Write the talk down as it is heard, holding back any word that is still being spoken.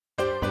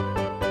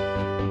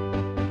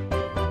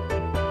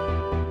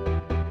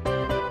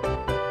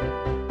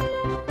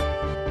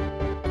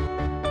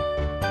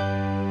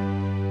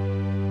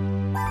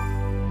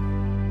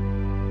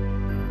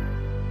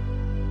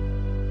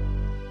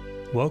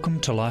Welcome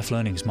to Life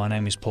Learnings. My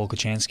name is Paul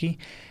Kochanski,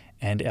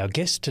 and our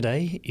guest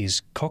today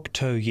is Kok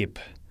To Yip.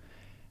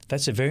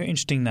 That's a very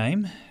interesting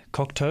name.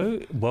 Kok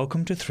To,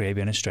 welcome to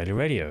 3ABN Australia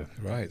Radio.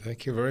 Right,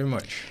 thank you very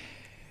much.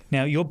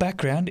 Now, your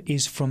background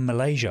is from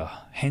Malaysia,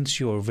 hence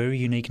your very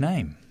unique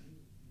name.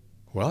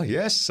 Well,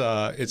 yes,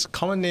 it's a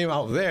common name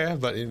out there,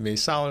 but it may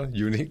sound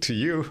unique to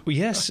you. Well,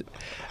 yes.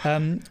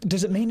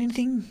 Does it mean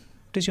anything?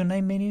 Does your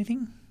name mean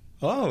anything?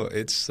 Oh,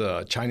 it's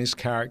Chinese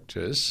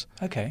characters.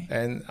 Okay.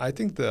 And I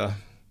think the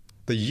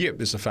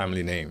Yip is a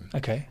family name.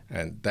 Okay.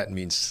 And that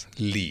means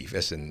leaf,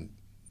 as in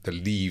the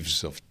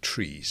leaves of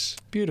trees.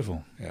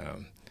 Beautiful.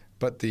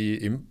 But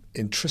the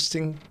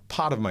interesting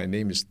part of my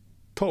name is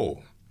To.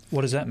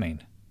 What does that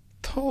mean?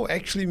 To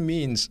actually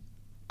means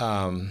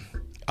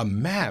a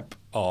map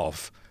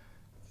of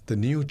the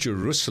New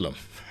Jerusalem.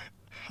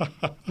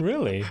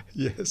 Really?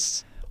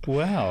 Yes.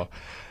 Wow.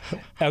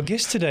 Our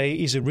guest today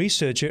is a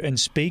researcher and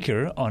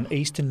speaker on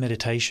Eastern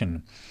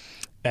meditation.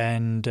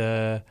 And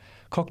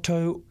Kok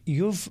To,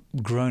 you've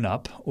grown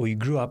up, or you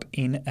grew up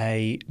in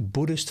a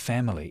Buddhist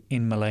family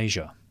in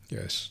Malaysia.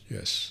 Yes,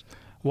 yes.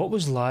 What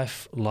was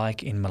life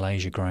like in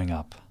Malaysia growing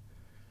up?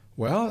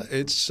 Well,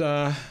 it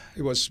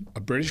was a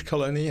British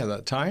colony at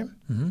that time.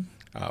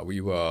 Mm-hmm. We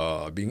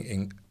were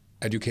being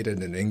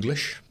educated in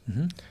English.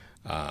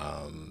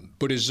 Mm-hmm.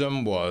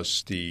 Buddhism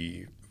was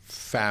the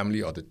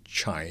family or the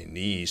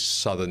Chinese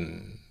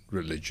southern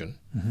religion.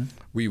 Mm-hmm.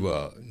 We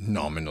were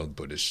nominal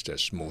Buddhists,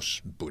 as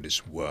most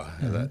Buddhists were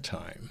at that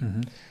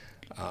time.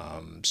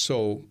 Mm-hmm.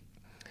 So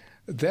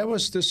there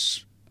was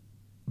this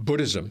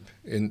Buddhism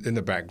in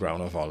the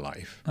background of our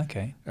life.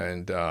 Okay.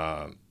 And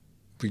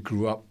we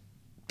grew up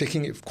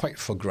taking it quite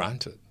for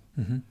granted.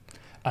 Mm-hmm.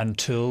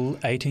 Until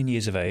 18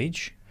 years of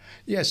age?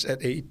 Yes,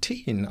 at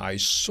 18, I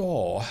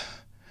saw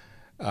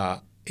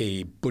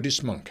a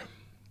Buddhist monk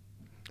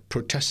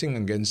protesting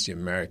against the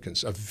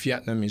Americans, a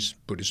Vietnamese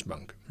Buddhist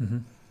monk. Mm-hmm.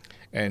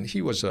 And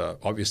he was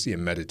obviously a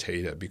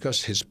meditator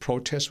because his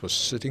protest was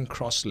sitting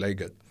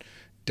cross-legged,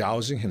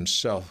 dousing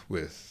himself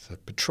with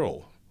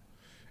petrol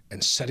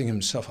and setting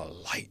himself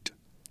alight.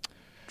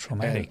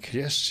 Traumatic. And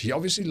yes, he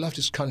obviously loved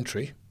his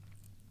country,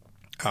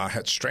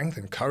 had strength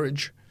and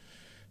courage,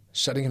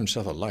 setting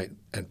himself alight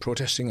and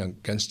protesting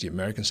against the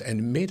Americans,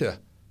 and made a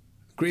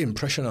great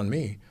impression on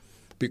me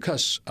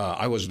because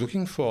I was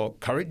looking for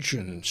courage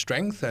and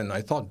strength, and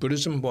I thought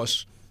Buddhism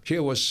was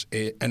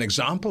an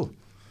example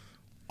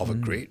of a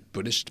great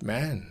Buddhist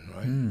man,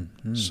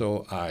 right?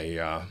 So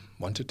I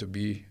wanted to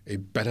be a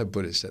better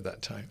Buddhist at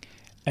that time.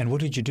 And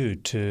what did you do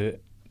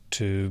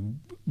to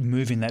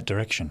move in that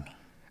direction?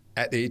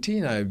 At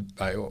 18,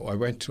 I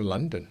went to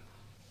London.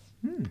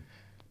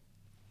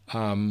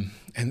 And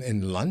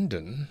in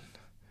London,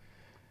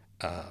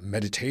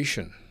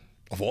 meditation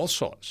of all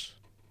sorts,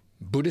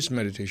 Buddhist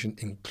meditation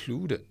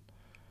included,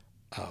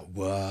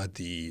 were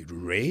the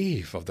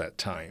rave of that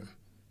time.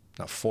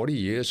 Now, 40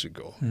 years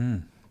ago.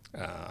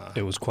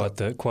 It was quite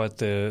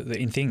the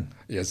in thing.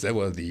 Yes, there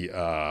were the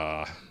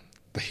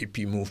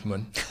hippie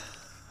movement,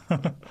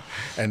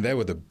 and there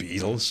were the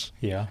Beatles.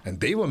 Yeah,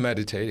 and they were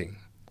meditating,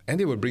 and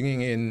they were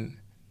bringing in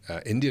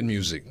Indian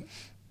music,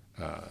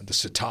 the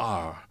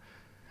sitar,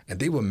 and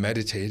they were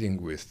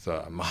meditating with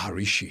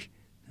Maharishi,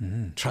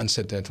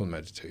 transcendental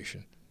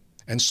meditation,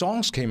 and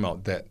songs came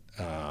out that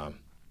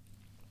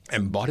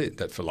embodied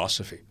that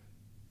philosophy.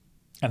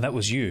 And that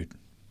was you.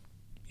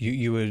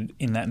 You were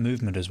in that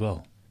movement as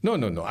well. No.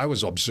 I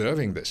was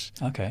observing this.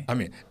 Okay. I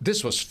mean,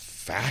 this was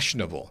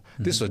fashionable.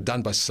 Mm-hmm. This was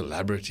done by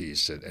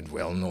celebrities and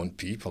well-known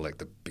people like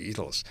the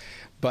Beatles.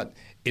 But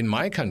in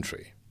my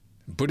country,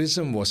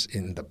 Buddhism was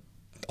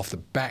of the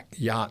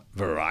backyard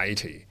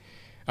variety.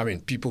 I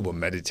mean, people were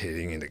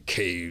meditating in the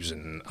caves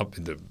and up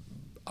in the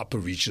upper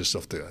reaches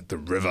of the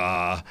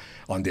river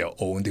on their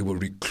own. They were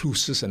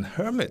recluses and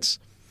hermits.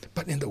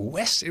 But in the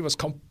West, it was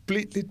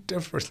completely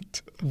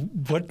different.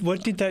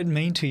 What did that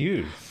mean to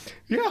you?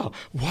 Yeah.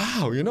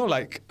 Wow.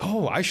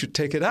 I should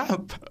take it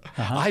up.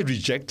 Uh-huh. I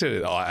rejected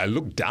it, or I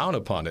looked down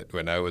upon it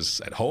when I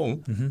was at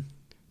home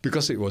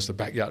because it was the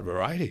backyard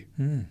variety.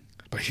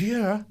 But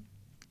here,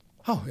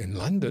 in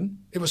London,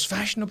 it was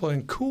fashionable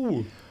and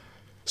cool.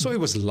 So it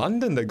was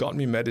London that got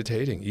me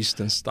meditating,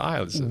 Eastern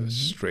style. It's a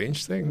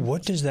strange thing.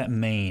 What does that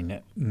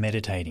mean,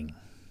 meditating?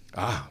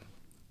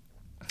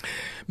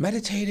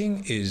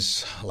 Meditating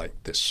is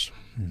like this.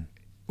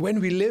 When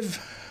we live,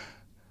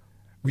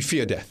 we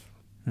fear death.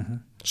 Mm-hmm.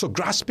 So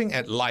grasping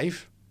at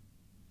life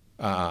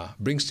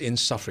brings in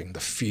suffering,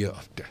 the fear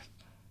of death.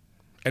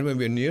 And when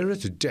we're nearer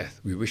to death,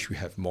 we wish we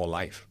have more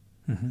life.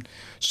 Mm-hmm.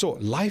 So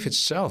life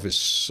itself is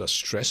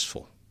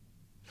stressful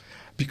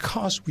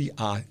because we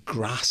are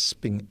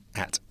grasping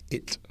at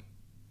it.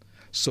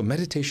 So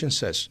meditation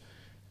says,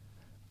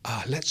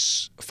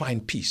 let's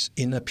find peace,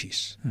 inner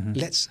peace. Mm-hmm.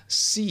 Let's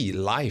see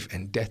life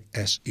and death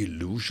as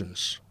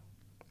illusions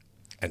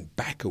and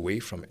back away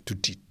from it, to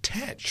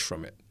detach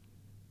from it,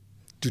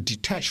 to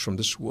detach from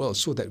this world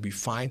so that we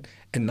find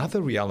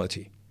another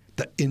reality,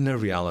 the inner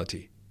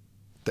reality,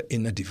 the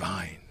inner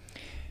divine.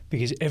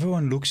 Because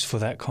everyone looks for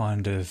that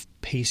kind of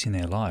peace in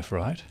their life,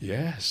 right?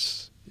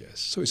 Yes. Yes.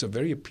 So it's a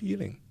very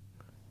appealing,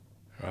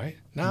 right?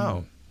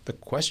 Now, the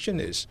question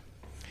is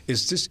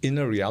this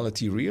inner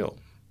reality real?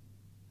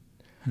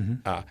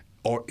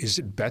 Or is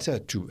it better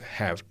to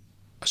have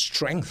a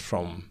strength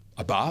from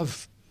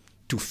above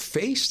to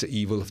face the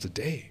evil of the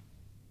day,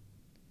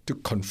 to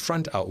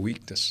confront our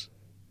weakness,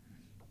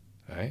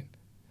 right?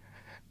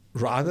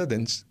 Rather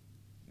than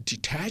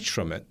detach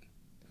from it,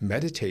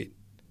 meditate,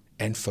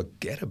 and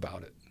forget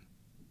about it.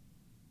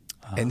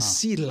 And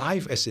see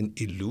life as an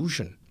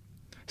illusion.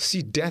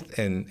 See death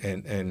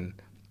and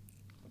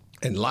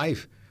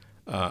life,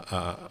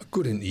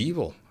 good and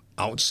evil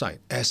outside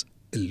as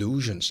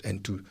illusions,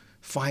 and to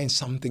find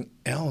something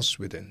else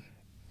within.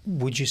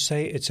 Would you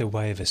say it's a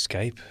way of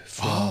escape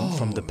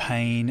from the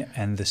pain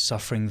and the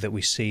suffering that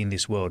we see in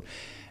this world?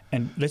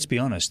 And let's be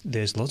honest,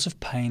 there's lots of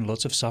pain,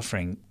 lots of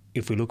suffering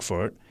if we look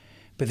for it,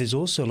 but there's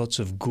also lots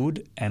of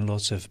good and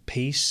lots of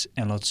peace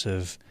and lots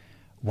of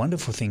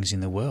wonderful things in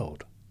the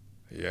world.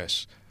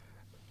 Yes,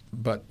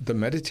 but the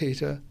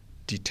meditator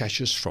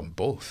detaches from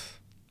both.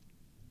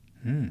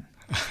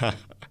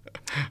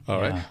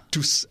 All right,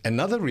 to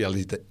another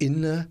reality, the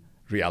inner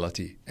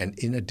reality, an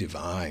inner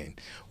divine,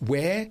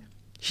 where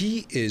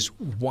he is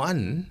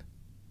one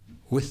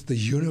with the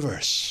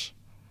universe,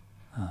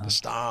 the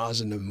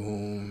stars and the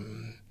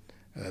moon,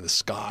 the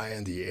sky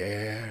and the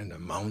air and the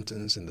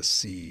mountains and the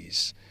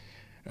seas.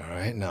 All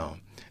right, now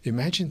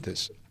imagine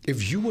this.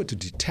 If you were to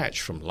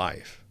detach from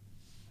life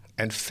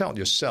and felt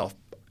yourself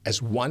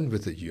as one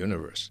with the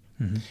universe,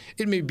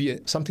 it may be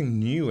something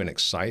new and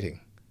exciting.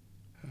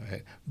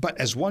 Right? But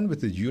as one with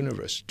the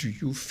universe, do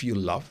you feel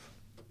love?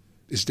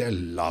 Is there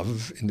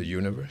love in the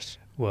universe?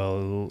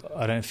 Well,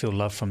 I don't feel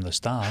love from the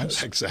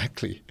stars.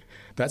 Exactly.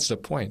 That's the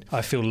point.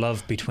 I feel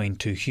love between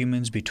two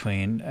humans,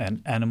 between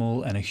an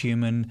animal and a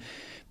human,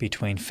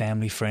 between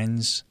family,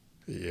 friends.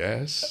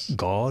 Yes.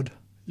 God.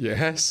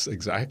 Yes,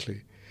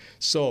 exactly.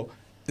 So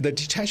the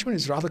detachment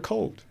is rather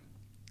cold.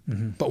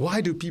 But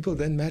why do people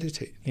then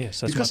meditate? Yes,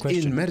 that's because my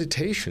question. In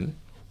meditation,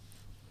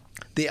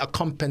 they are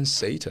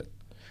compensated.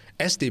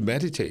 As they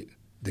meditate,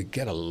 they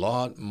get a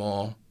lot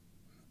more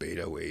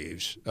beta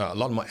waves, a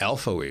lot more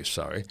alpha waves,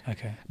 sorry.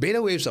 Okay.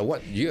 Beta waves are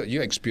what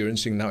you're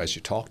experiencing now as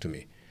you talk to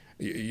me.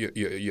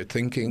 You're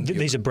thinking.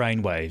 These are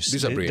brain waves.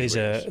 These are brain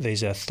waves.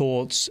 These are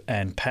thoughts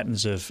and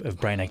patterns of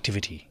brain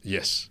activity.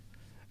 Yes.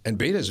 And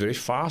beta is a very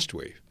fast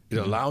wave. It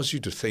allows you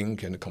to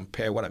think and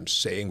compare what I'm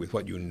saying with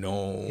what you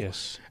know,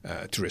 Yes.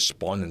 To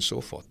respond and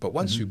so forth. But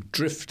once you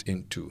drift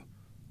into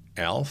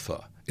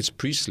alpha, it's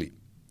pre-sleep.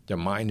 Your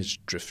mind is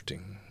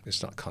drifting.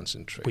 It's not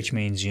concentrating. Which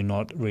means you're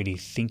not really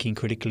thinking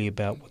critically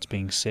about what's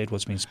being said,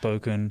 what's being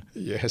spoken.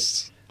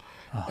 Yes.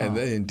 And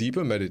then in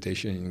deeper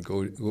meditation,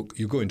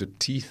 you go into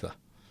theta,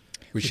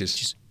 which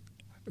is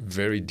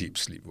very deep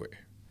sleep wave.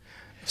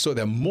 So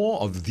there are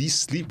more of these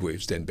sleep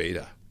waves than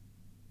beta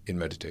in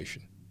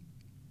meditation.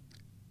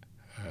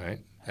 All right?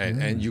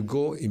 And you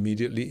go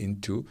immediately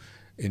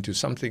into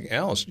something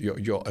else.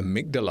 Your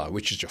amygdala,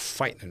 which is your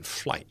fight and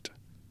flight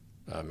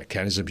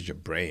mechanism in your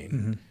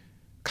brain,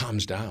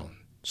 calms down.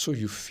 So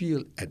you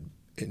feel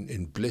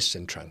in bliss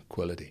and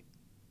tranquility.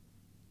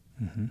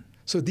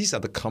 So these are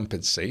the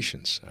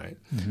compensations, right?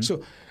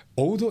 So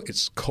although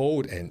it's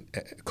cold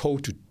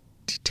to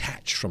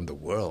detach from the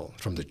world,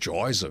 from the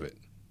joys of it,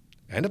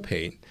 and the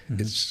pain,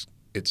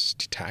 it's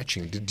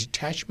detaching. The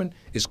detachment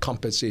is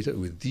compensated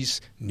with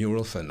these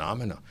neural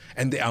phenomena,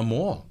 and there are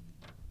more.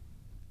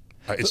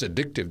 It's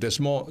addictive. There's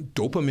more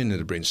dopamine in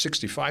the brain,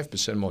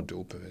 65% more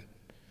dopamine.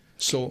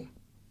 So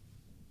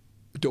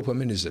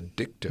dopamine is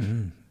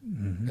addictive,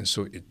 and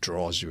so it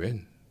draws you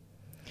in.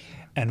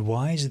 And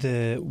why is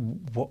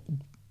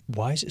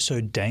it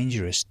so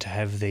dangerous to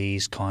have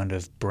these kind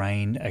of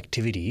brain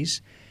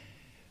activities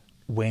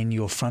when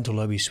your frontal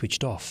lobe is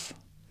switched off?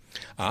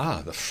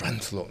 The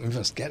frontal lobe. We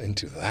must get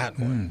into that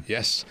one.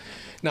 Yes.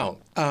 Now,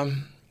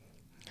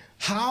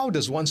 how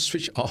does one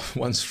switch off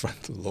one's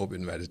frontal lobe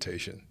in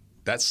meditation?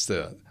 That's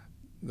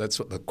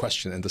what the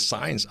question, and the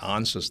science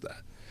answers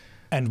that.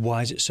 And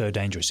why is it so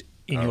dangerous,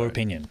 in your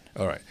opinion?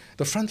 All right.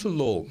 The frontal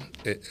lobe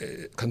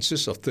it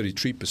consists of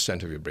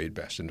 33% of your brain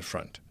mass in the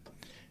front.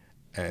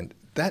 And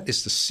that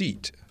is the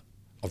seat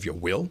of your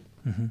will,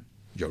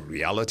 your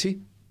reality,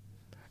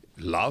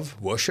 love,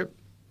 worship,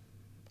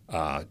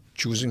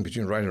 choosing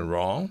between right and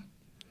wrong.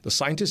 The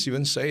scientists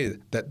even say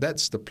that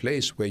that's the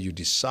place where you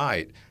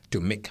decide to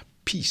make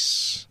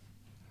peace.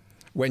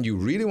 When you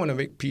really want to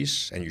make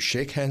peace and you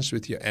shake hands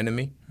with your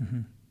enemy,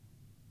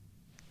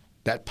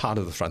 that part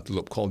of the frontal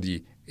lobe called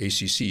the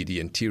ACC, the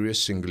anterior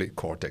cingulate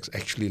cortex,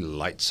 actually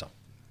lights up.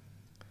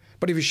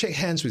 But if you shake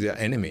hands with your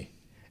enemy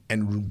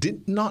and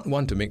did not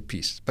want to make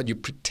peace, but you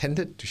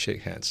pretended to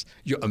shake hands,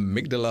 your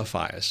amygdala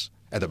fires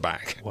at the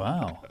back.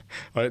 Wow.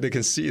 All right, they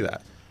can see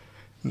that.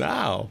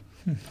 Now,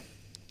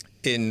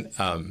 in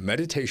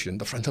meditation,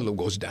 the frontal lobe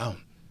goes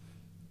down.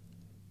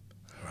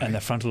 Right? And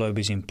the frontal lobe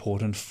is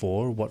important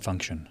for what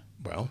function?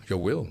 Well, your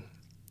will,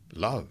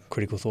 love.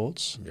 Critical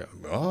thoughts?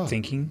 Yeah.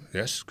 Thinking?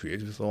 Yes,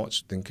 creative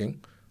thoughts,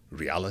 thinking,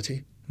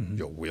 reality,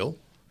 your will.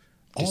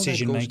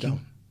 Decision making?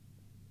 Down.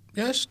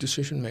 Yes,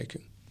 decision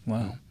making.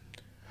 Wow.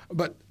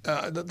 But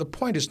the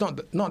point is not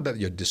that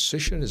your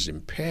decision is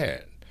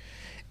impaired.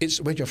 It's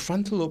when your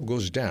frontal lobe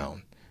goes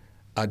down,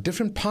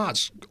 different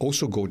parts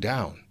also go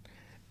down.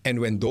 And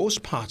when those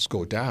parts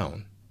go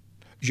down,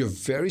 you're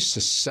very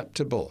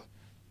susceptible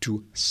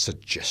to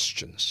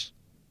suggestions.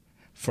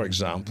 For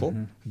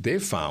example, they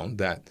found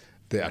that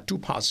there are two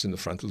parts in the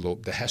frontal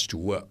lobe that has to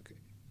work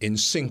in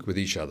sync with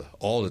each other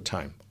all the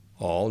time.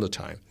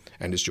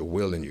 And it's your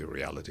will and your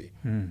reality.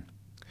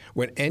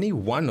 When any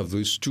one of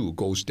those two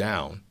goes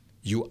down,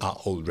 you are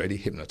already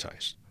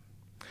hypnotized.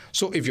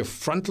 So if your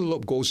frontal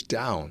lobe goes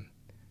down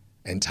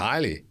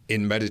entirely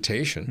in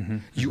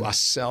meditation, you are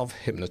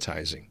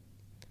self-hypnotizing.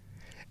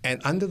 And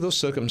under those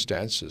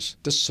circumstances,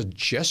 the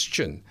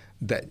suggestion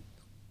that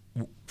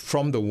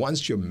from the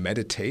ones you're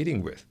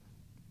meditating with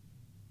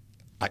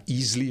are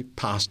easily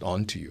passed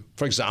on to you.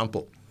 For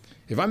example,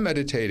 if I'm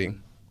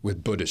meditating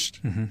with Buddhists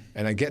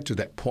and I get to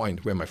that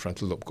point where my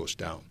frontal lobe goes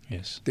down,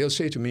 Yes. they'll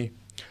say to me,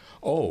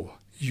 "Oh,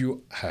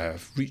 you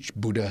have reached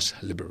Buddha's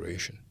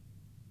liberation."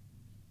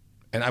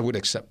 And I would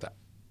accept that.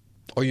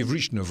 Or you've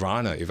reached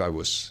nirvana if I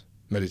was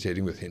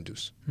meditating with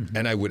Hindus.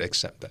 And I would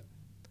accept that.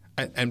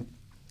 And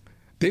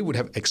they would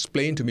have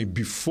explained to me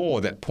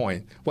before that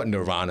point what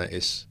nirvana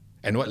is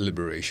and what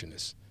liberation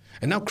is.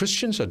 And now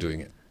Christians are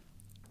doing it.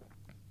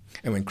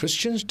 And when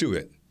Christians do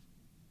it,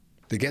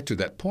 they get to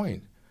that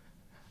point.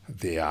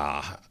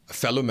 Their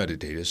fellow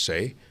meditators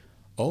say,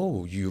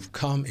 "Oh, you've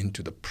come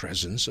into the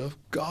presence of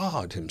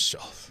God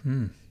Himself."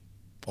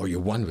 Or you're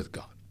one with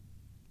God.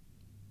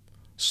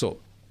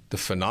 So the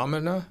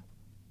phenomena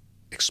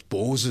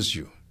exposes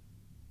you,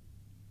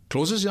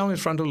 closes down your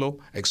frontal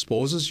lobe,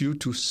 exposes you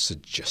to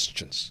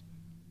suggestions.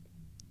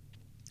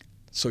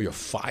 So your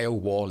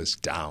firewall is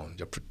down,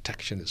 your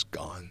protection is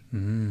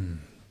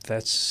gone.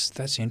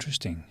 That's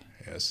interesting.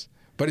 Yes.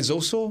 But it's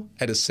also,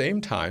 at the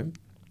same time,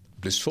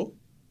 blissful,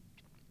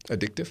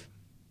 addictive,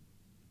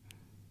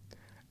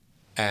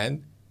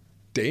 and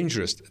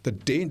dangerous.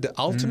 The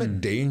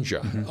ultimate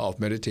danger of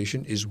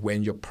meditation is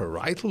when your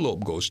parietal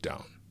lobe goes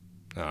down.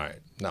 All right.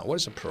 Now, what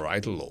is a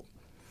parietal lobe?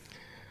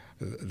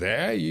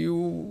 There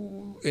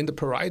in the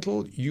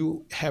parietal,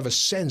 you have a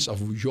sense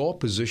of your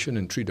position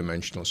in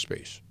three-dimensional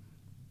space.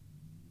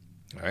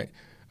 All right.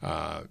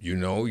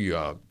 You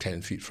are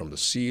 10 feet from the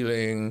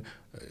ceiling,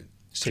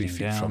 3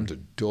 feet from the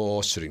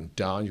door, sitting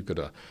down. You've got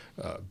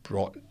a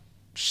broad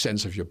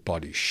sense of your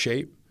body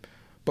shape.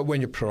 But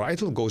when your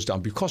parietal goes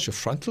down, because your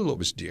frontal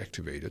lobe is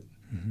deactivated,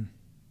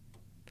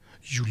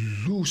 you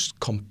lose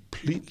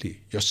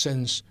completely your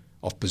sense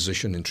of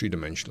position in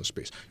three-dimensional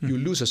space. You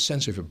lose a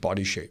sense of your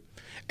body shape.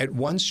 At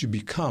once you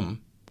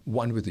become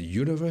one with the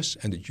universe,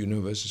 and the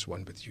universe is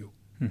one with you.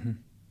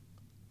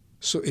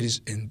 So it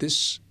is in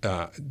this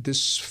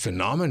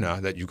phenomena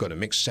that you've got to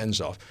make sense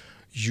of.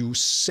 You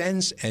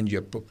sense and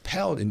you're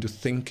propelled into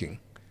thinking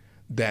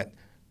that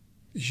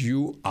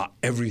you are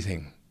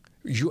everything.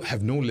 You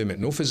have no limit,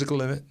 no physical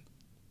limit,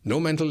 no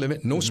mental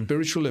limit, no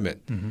spiritual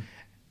limit.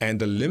 And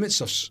the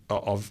limits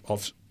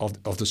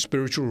of the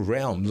spiritual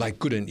realm, like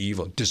good and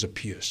evil,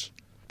 disappears.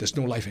 There's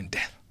no life and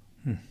death.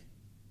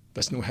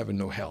 There's no heaven,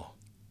 no hell.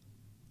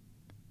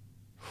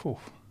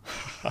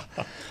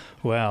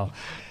 Wow.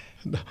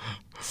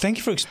 Thank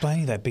you for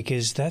explaining that,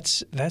 because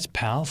that's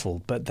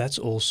powerful, but that's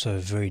also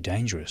very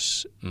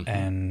dangerous.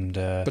 And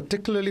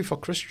particularly for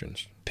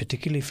Christians.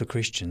 Particularly for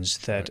Christians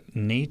that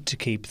need to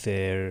keep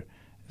their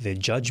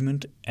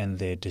judgment and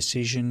their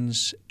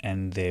decisions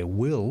and their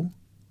will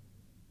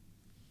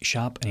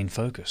sharp and in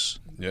focus.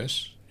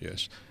 Yes.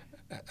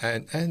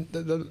 And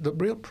the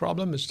real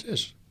problem is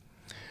this.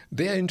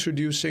 They are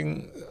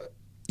introducing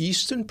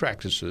Eastern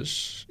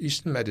practices,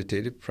 Eastern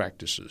meditative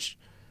practices,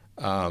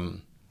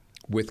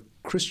 with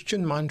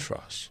Christian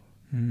mantras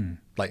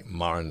like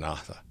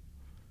Maranatha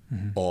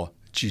or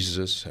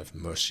Jesus, have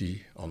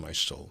mercy on my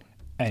soul.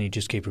 And you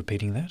just keep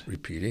repeating that?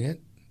 Repeating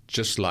it,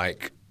 just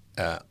like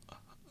an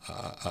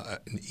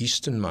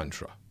Eastern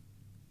mantra.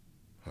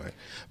 Right?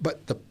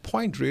 But the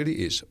point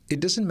really is, it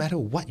doesn't matter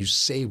what you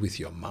say with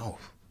your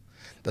mouth.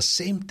 The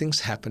same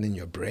things happen in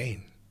your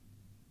brain.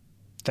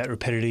 That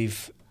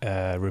repetitive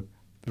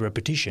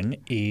repetition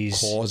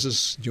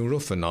causes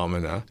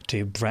neurophenomena.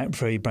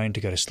 For your brain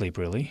to go to sleep,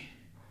 really?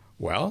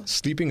 Well,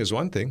 sleeping is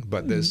one thing,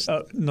 but there's...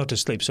 not to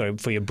sleep, sorry,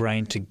 for your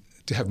brain to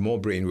have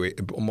more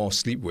more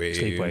sleep waves.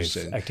 Sleep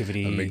wave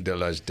activity.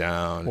 Amygdala's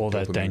down. All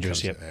that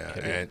dangerous, yep.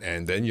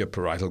 And then your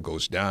parietal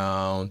goes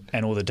down.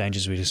 And all the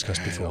dangers we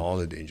discussed before. All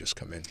the dangers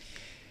come in.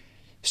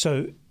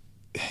 So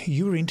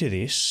you were into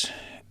this.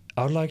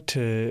 I'd like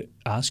to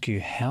ask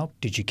you, how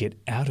did you get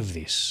out of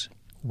this?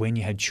 When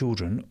you had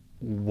children,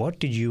 what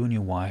did you and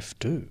your wife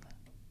do?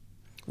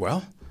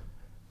 Well,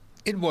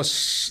 it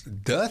was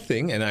the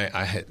thing, and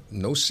I had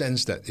no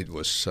sense that it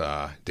was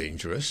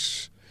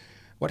dangerous.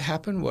 What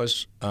happened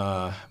was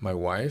my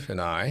wife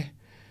and I,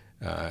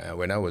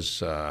 when I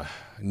was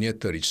near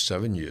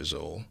 37 years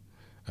old,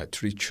 had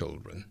 3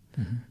 children,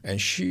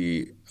 and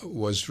she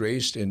was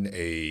raised in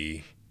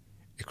a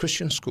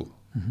Christian school.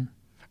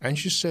 And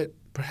she said,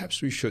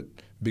 perhaps we should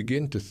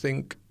begin to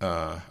think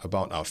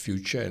about our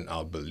future and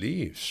our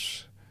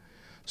beliefs.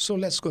 So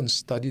let's go and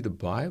study the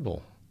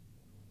Bible.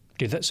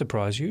 Did that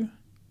surprise you?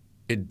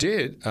 It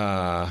did,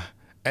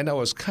 and I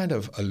was kind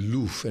of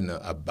aloof and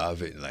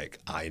above it, like,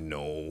 I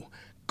know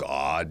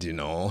God,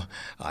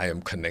 I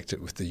am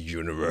connected with the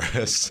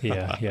universe.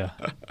 Yeah.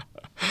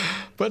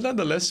 But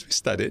nonetheless, we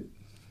studied.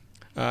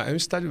 And we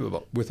studied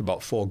with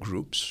about 4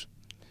 groups.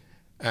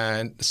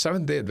 And the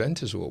Seventh-day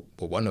Adventists were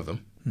one of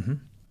them. Mm-hmm.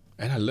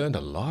 And I learned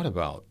a lot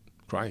about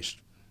Christ.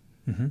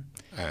 Mm-hmm.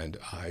 And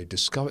I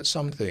discovered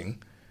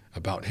something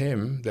about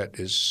him that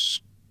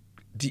is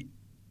the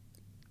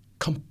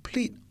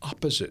complete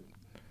opposite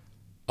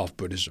of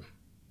Buddhism.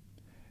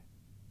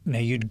 Now,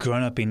 you'd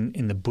grown up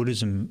in the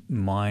Buddhism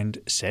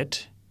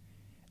mindset,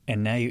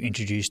 and now you're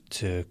introduced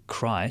to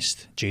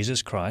Christ,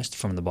 Jesus Christ,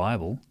 from the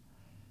Bible.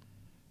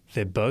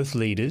 They're both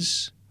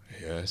leaders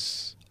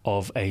Yes.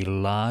 of a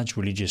large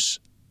religious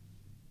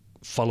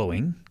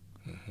following.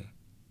 Mm-hmm.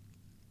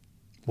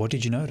 What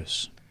did you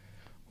notice?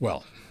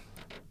 Well,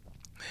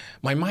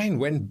 my mind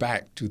went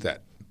back to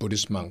that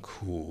Buddhist monk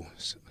who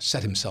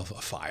set himself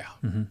afire.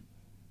 Mm-hmm.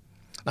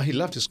 Now, he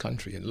loved his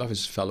country and loved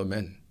his fellow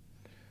men,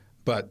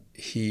 but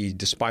he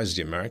despised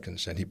the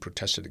Americans and he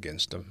protested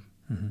against them.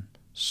 Mm-hmm.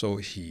 So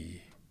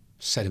he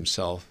set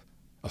himself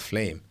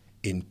aflame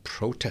in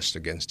protest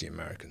against the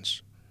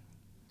Americans.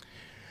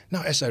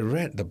 Now, as I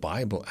read the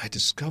Bible, I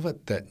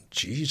discovered that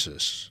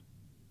Jesus,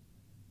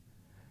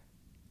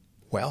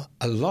 well,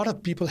 a lot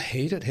of people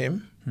hated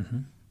him, mm-hmm.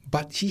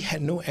 but he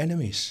had no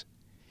enemies.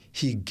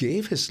 He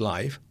gave his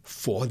life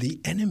for the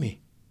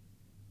enemy,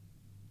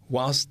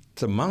 whilst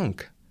the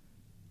monk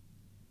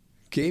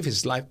gave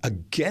his life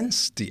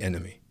against the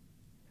enemy.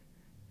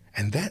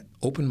 And that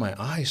opened my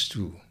eyes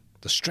to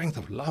the strength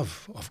of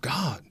love of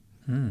God.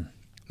 Mm.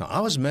 Now, I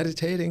was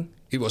meditating.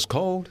 It was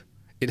cold.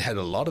 It had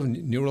a lot of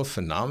neural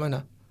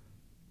phenomena,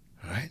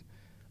 right?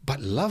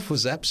 But love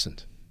was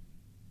absent.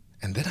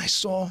 And then I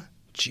saw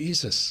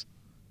Jesus,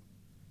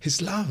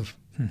 his love.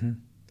 Mm-hmm.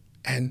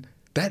 And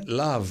that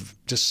love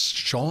just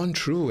shone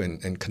through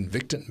and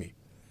convicted me.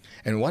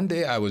 And one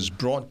day I was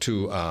brought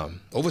to,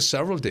 over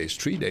several days,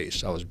 3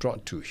 days, I was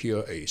brought to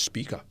hear a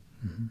speaker.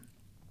 Mm-hmm.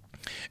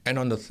 And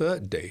on the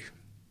 3rd day,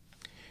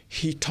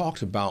 he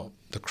talked about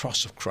the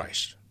cross of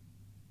Christ.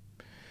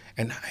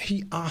 And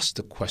he asked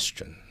the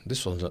question,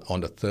 this was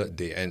on the 3rd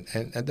day, and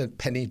the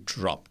penny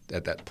dropped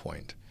at that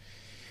point.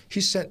 He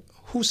said,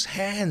 whose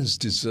hands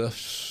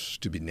deserve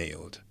to be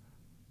nailed?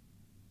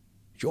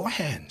 Your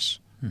hands.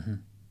 Mm-hmm.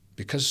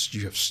 Because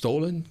you have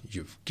stolen,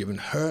 you've given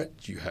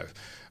hurt, you have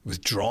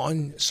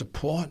withdrawn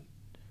support,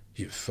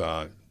 you've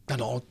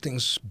done all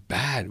things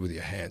bad with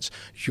your hands.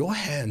 Your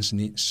hands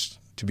needs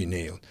to be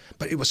nailed.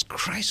 But it was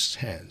Christ's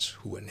hands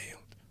who were nailed.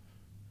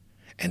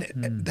 And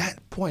at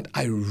that point,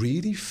 I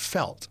really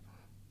felt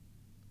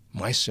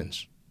my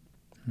sins.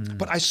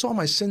 But I saw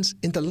my sins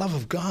in the love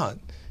of God,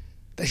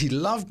 that he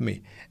loved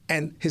me.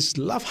 And his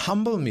love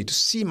humbled me to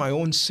see my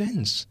own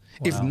sins.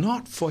 Wow. If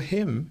not for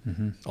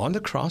him on the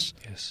cross,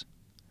 yes,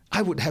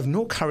 I would have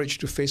no courage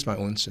to face my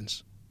own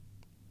sins.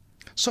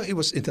 So it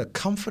was in the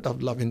comfort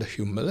of love, in the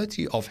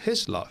humility of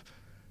his love,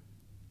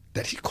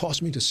 that he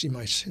caused me to see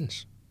my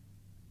sins.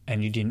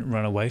 And you didn't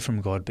run away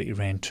from God, but you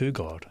ran to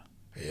God.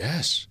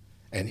 Yes.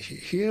 And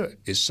here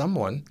is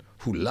someone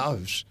who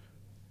loves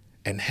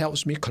and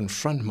helps me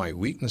confront my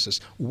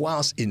weaknesses,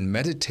 whilst in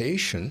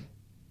meditation,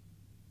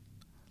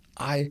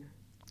 I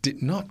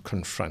did not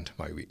confront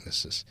my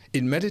weaknesses.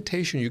 In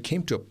meditation, you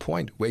came to a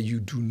point where you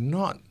do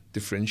not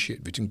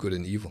differentiate between good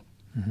and evil.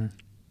 Mm-hmm.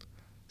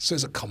 So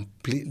it's a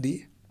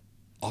completely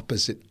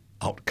opposite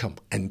outcome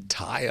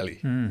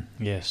entirely.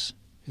 Yes.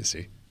 You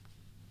see?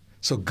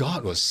 So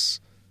God was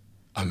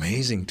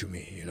amazing to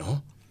me,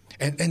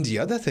 And the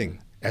other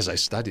thing, as I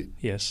studied,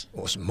 yes,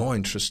 was more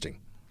interesting.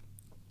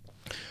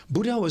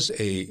 Buddha was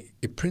a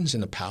prince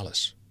in a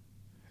palace,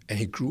 and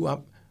he grew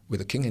up with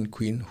a king and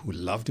queen who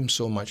loved him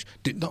so much,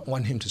 did not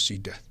want him to see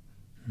death.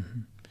 Mm-hmm.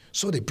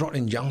 So they brought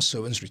in young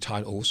servants,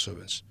 retired old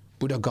servants.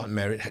 Buddha got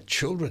married, had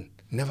children,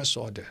 never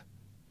saw death.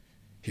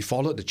 He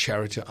followed the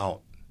charioteer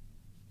out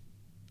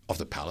of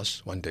the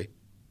palace one day,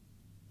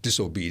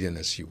 disobedient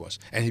as he was.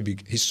 And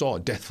he saw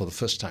death for the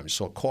first time. He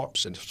saw a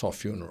corpse and he saw a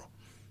funeral.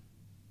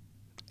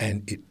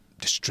 And it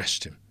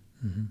distressed him.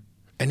 Mm-hmm.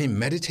 And he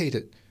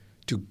meditated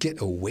to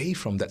get away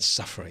from that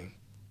suffering.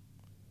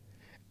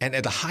 And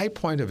at the high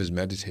point of his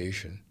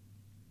meditation,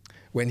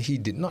 when he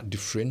did not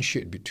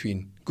differentiate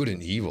between good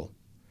and evil,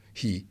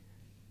 he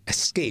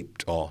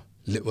escaped or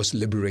was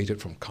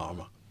liberated from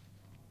karma.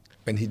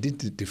 When he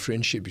did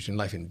differentiate between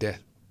life and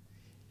death,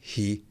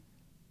 he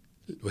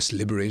was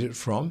liberated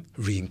from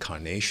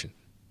reincarnation.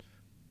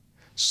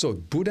 So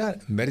Buddha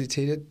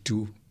meditated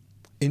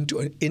into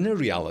an inner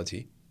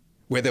reality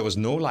where there was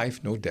no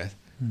life, no death,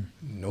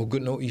 no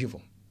good, no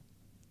evil.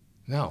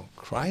 Now,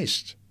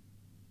 Christ,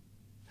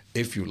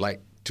 if you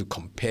like to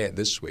compare it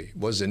this way,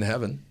 was in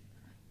heaven.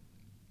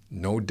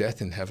 No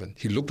death in heaven.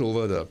 He looked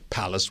over the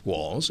palace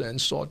walls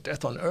and saw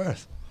death on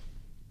earth.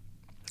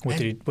 What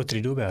did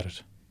he do about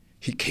it?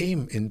 He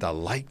came in the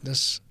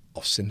likeness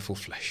of sinful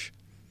flesh,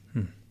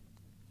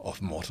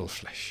 of mortal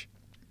flesh,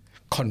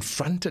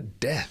 confronted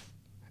death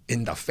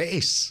in the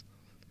face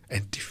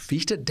and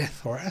defeated death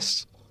for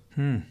us.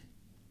 And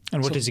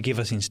what does he give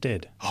us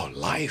instead? Oh,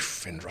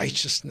 life and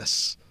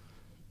righteousness.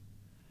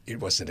 It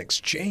was an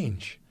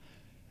exchange,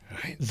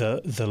 right?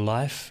 The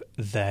life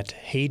that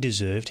he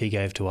deserved, he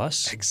gave to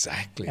us.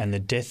 Exactly. And the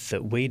death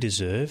that we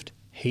deserved,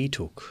 he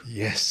took.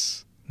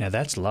 Yes. Now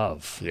that's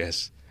love.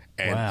 Yes.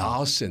 And Wow.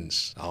 our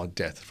sins, our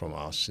death from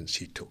our sins,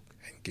 he took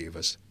and gave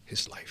us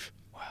his life.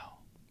 Wow.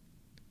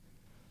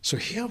 So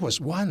here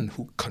was one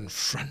who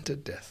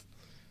confronted death,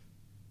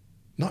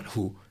 not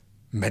who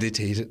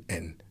meditated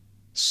and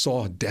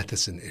saw death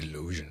as an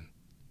illusion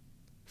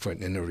for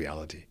an inner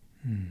reality.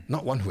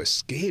 Not one who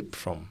escaped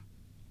from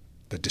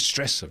the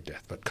distress of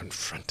death, but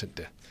confronted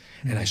death.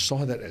 And I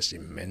saw that as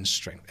immense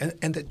strength.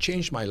 And that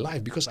changed my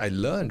life because I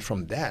learned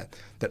from that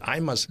I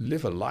must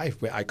live a life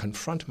where I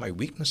confront my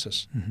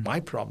weaknesses, my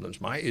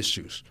problems, my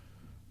issues.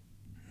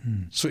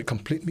 So it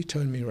completely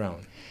turned me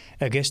around.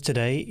 Our guest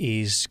today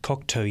is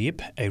Kok To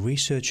Yip, a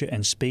researcher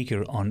and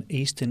speaker on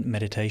Eastern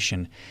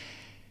meditation.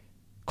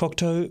 Kok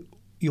To,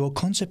 your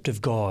concept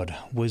of God,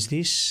 was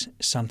this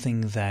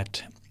something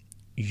that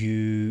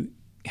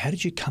how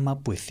did you come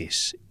up with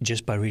this?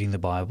 Just by reading the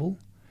Bible?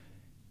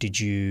 Did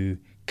you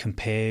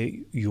compare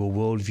your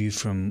worldview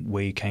from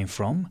where you came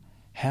from?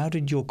 How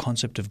did your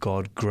concept of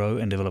God grow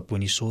and develop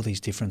when you saw these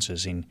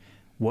differences in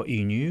what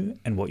you knew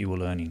and what you were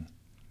learning?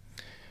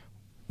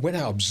 When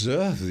I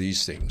observed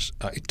these things,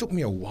 it took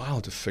me a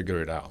while to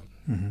figure it out.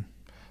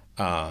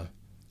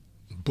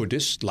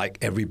 Buddhists, like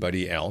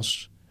everybody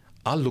else,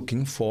 are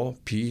looking for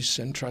peace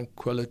and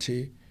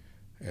tranquility,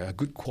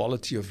 good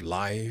quality of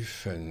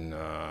life, and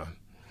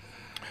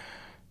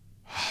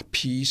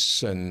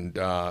peace, and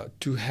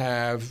to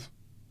have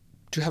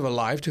a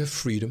life, to have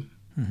freedom.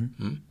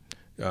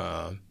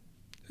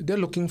 They're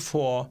looking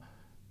for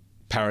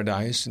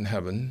paradise in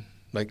heaven,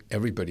 like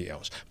everybody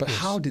else. But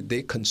how did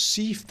they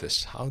conceive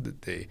this? How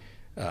did they?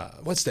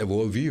 What's their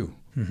worldview?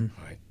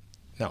 Right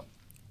now,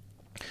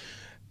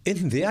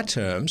 in their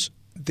terms,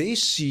 they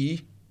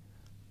see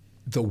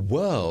the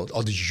world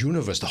or the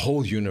universe, the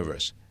whole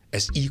universe,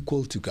 as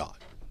equal to God.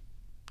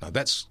 Now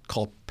that's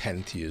called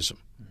pantheism.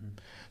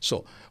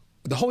 So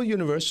the whole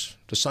universe,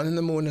 the sun and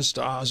the moon and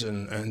stars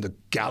and the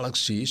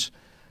galaxies,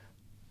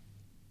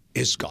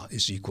 is God,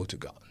 is equal to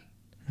God.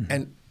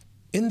 And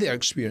in their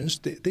experience,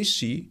 they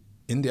see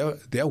in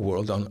their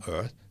world on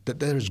earth that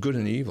there is good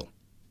and evil.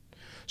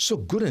 So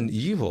good and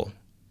evil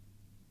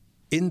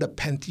in the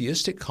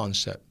pantheistic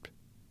concept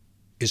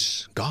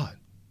is God.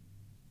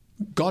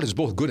 God is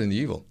both good and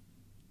evil.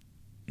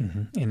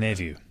 In their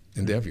view.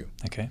 In their view.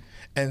 Okay.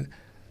 And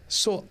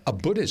so a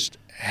Buddhist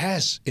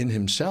has in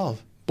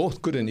himself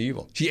both good and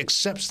evil. He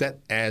accepts that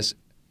as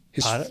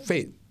his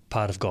fate.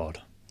 Part of God.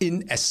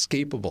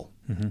 Inescapable.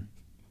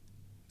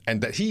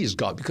 And that he is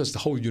God because the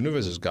whole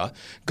universe is God.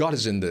 God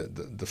is in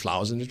the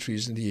flowers and the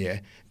trees and the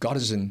air. God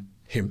is in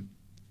him.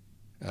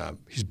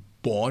 He's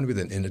born with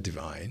an inner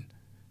divine.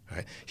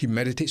 Right? He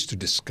meditates to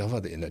discover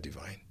the inner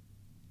divine.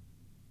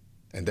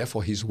 And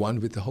therefore he's one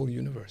with the whole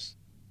universe.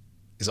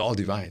 It's all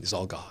divine. It's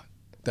all God.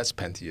 That's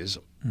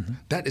pantheism.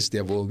 That is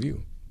their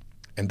worldview.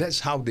 And that's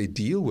how they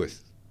deal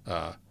with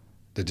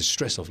the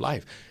distress of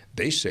life.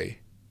 They say,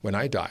 when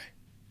I die,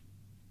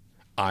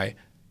 I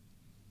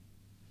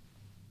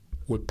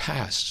will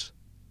pass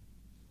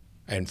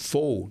and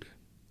fold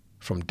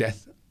from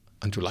death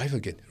unto life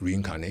again,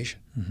 reincarnation,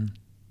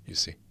 you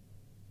see.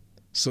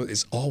 So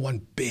it's all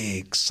one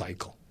big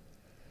cycle.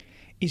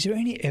 Is there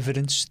any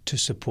evidence to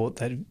support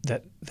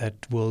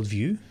that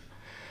worldview?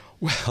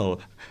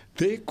 Well,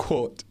 they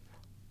quote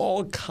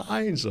all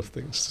kinds of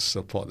things to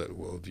support that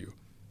worldview.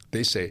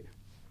 They say,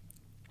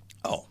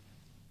 oh,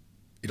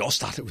 it all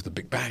started with the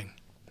Big Bang.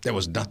 There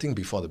was nothing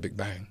before the Big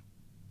Bang.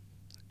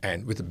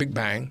 And with the Big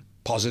Bang,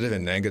 positive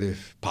and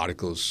negative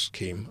particles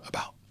came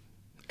about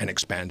and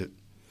expanded.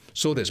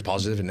 So there's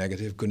positive and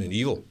negative, good and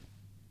evil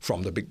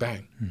from the Big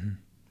Bang.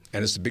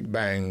 And as the Big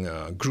Bang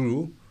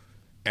grew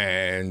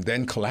and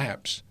then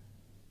collapsed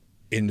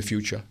in the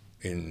future,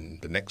 in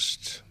the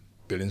next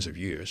billions of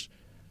years,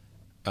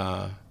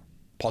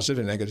 positive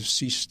and negative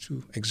ceased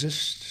to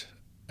exist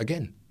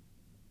again.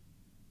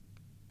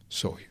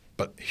 So,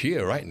 but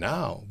here right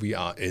now, we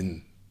are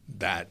in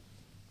that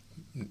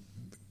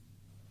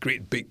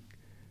great big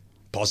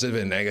positive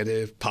and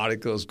negative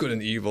particles, good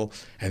and evil,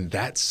 and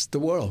that's the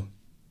world.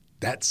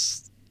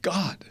 That's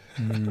God.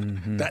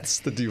 That's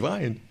the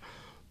divine.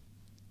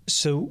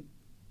 So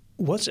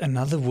what's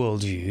another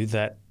worldview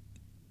that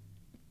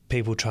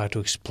people try to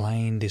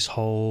explain this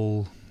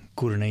whole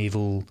good and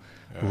evil,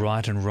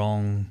 right and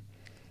wrong?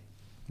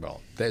 Well,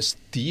 there's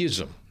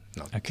theism.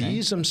 Now, Okay.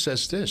 Theism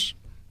says this.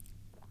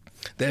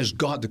 There's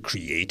God the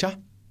creator.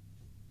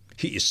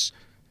 He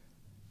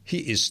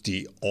is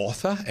the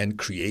author and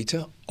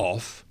creator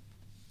of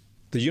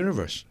the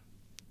universe.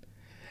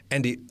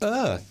 And the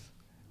earth,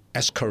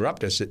 as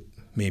corrupt as it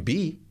may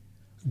be,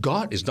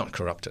 God is not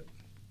corrupted.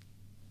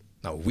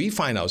 Now, we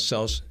find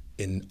ourselves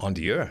on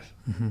the earth.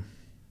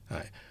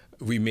 Right?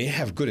 we may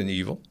have good and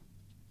evil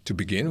to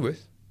begin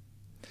with,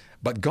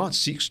 but God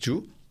seeks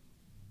to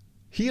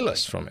heal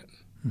us from it,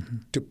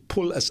 to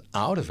pull us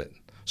out of it.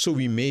 So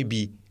we may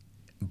be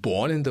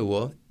born in the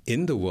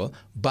world,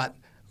 but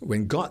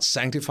when God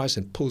sanctifies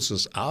and pulls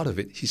us out of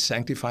it, He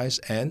sanctifies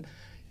and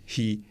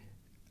He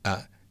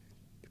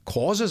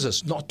causes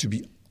us not to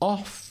be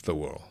of the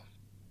world.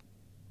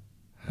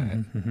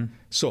 Right?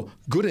 So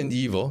good and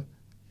evil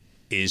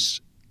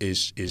is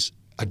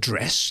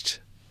addressed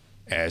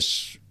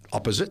as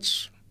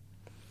opposites.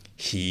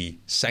 He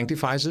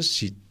sanctifies us.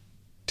 He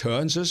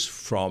turns us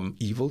from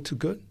evil to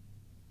good,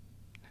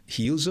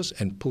 heals us,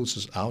 and pulls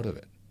us out of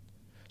it.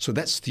 So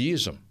that's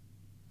theism.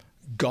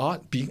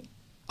 God being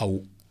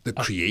the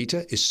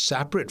creator is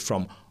separate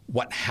from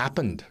what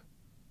happened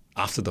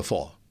after the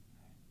fall.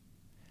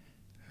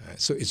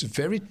 So it's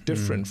very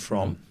different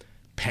from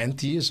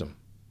pantheism,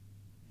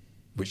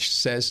 which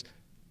says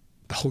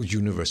the whole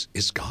universe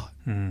is God.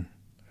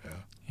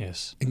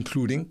 Yes.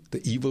 Including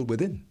the evil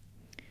within.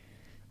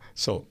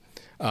 So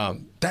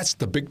that's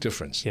the big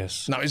difference.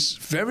 Yes. Now, it's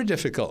very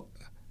difficult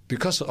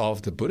because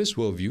of the Buddhist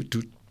worldview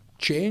to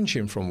change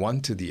him from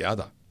one to the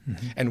other.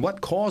 And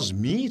what caused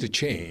me to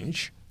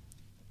change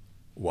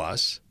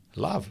was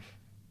love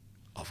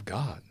of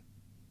God.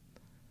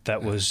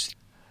 That was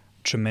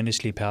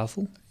tremendously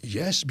powerful?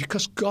 Yes,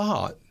 because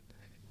God,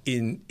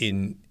 in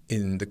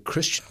the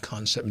Christian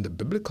concept, in the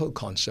biblical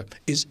concept,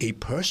 is a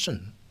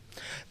person.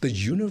 The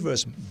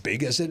universe,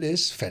 big as it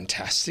is,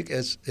 fantastic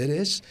as it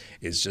is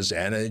just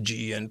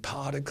energy and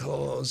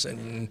particles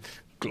and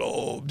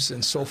globes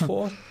and so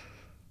forth.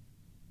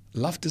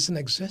 Love doesn't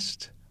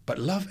exist, but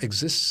love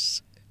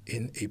exists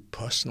in a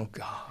personal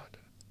God.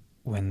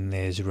 When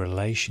there's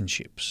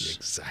relationships.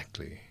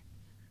 Exactly.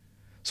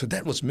 So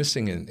that was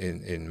missing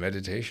in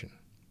meditation.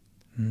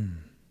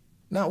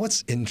 Now,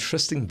 what's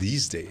interesting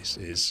these days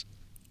is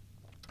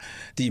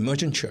the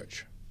emergent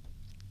church.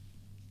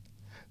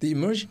 The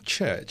emergent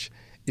church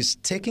is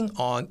taking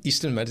on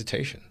Eastern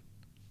meditation.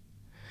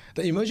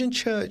 The emergent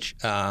church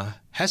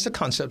has the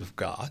concept of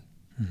God,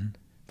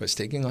 but it's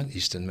taking on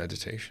Eastern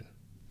meditation.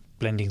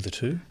 Blending the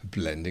two?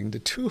 Blending the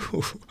two,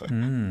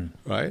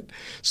 right?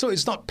 So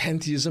it's not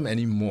pantheism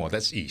anymore.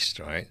 That's East,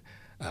 right?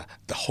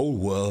 The whole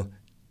world,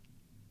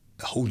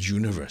 the whole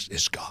universe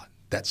is God.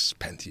 That's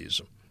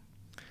pantheism.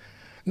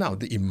 Now,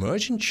 the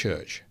emergent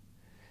church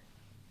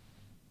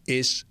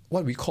is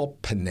what we call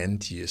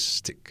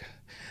panentheistic.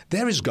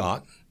 There is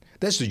God.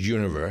 There's the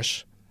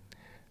universe.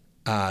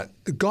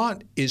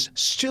 God is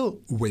still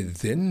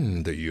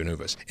within the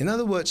universe. In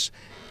other words,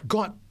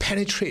 God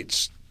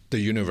penetrates the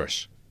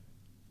universe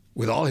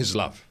with all His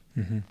love.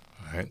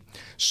 Right?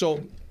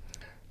 So,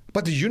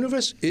 but the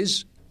universe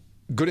is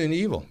good and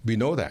evil. We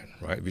know that,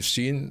 right? We've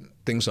seen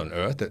things on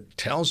earth that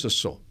tells us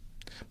so.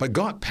 But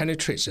God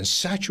penetrates and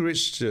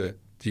saturates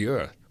the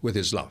earth with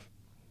His love.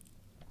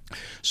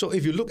 So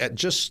if you look at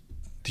just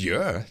the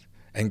earth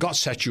and God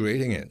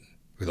saturating it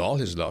with all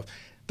His love,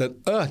 the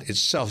earth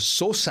itself,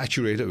 so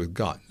saturated with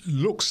God,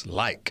 looks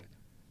like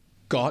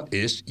God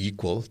is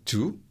equal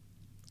to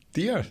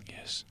the earth.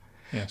 Yes.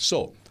 Yes.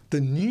 So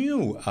the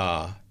new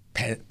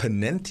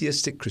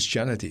panentheistic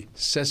Christianity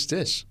says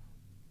this: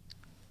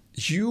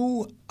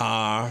 you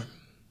are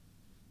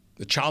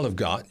the child of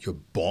God, you're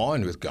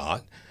born with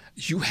God,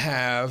 you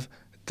have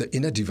the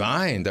inner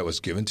divine that was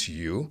given to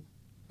you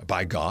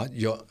by God,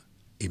 your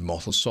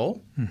immortal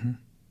soul,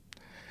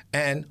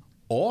 and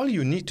all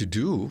you need to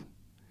do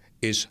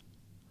is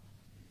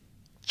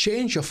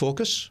change your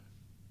focus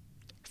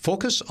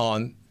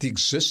on the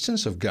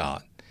existence of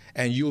God,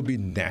 and you'll be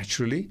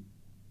naturally,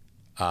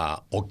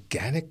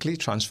 organically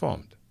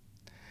transformed.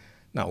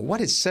 Now,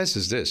 what it says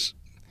is this.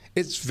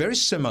 It's very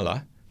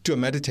similar to a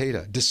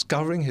meditator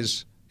discovering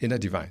his inner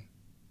divine.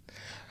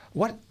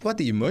 What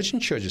the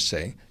emergent church is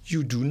saying,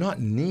 you do not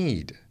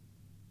need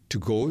to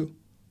go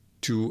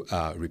to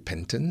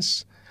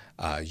repentance.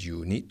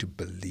 You need to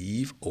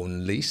believe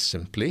only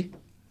simply.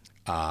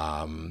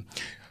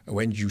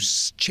 When you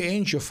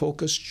change your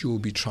focus, you will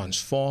be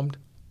transformed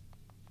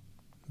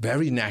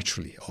very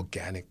naturally,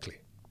 organically.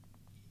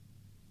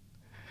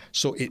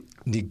 So it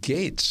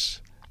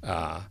negates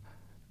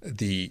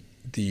the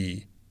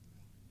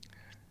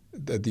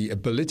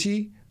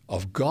ability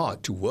of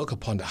God to work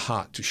upon the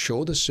heart to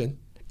show the sin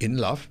in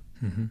love.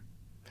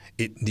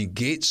 It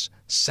negates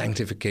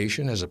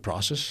sanctification as a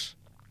process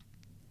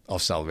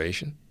of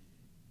salvation.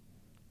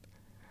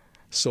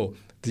 So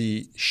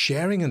the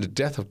sharing in the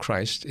death of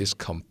Christ is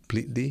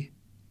completely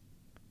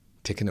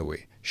taken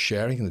away.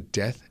 Sharing in the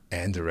death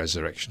and the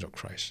resurrection of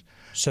Christ.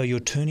 So your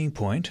turning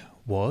point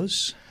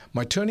was?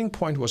 My turning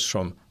point was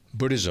from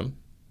Buddhism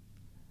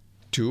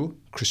to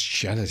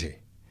Christianity.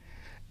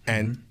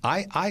 And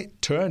I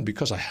turned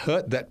because I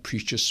heard that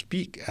preacher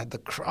speak at the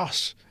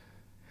cross.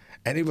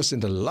 And it was in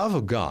the love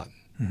of God,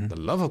 the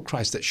love of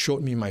Christ, that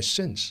showed me my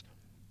sins,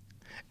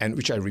 and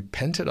which I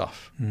repented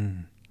of.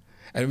 And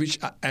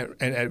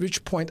at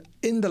which point,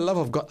 in the love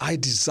of God, I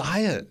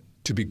desired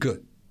to be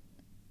good,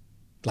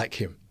 like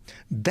Him.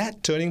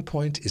 That turning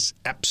point is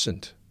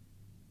absent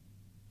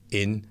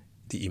in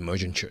the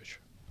emergent church.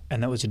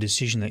 And that was a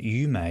decision that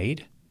you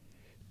made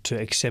to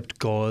accept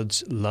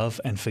God's love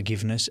and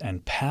forgiveness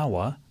and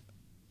power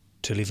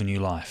to live a new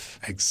life.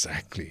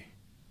 Exactly.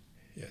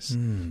 Yes.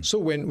 So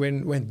when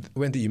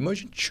the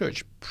emergent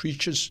church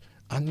preaches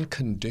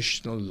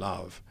unconditional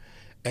love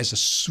as a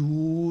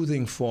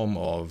soothing form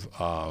of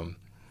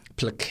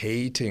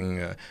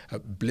placating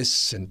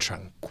bliss and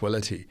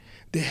tranquility,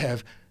 they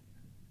have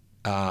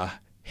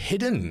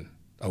hidden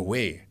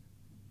away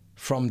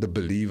from the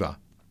believer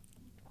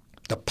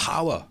the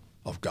power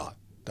of God.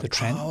 The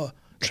power.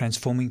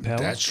 Transforming power?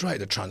 That's right,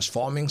 the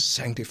transforming,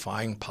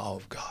 sanctifying power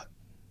of God.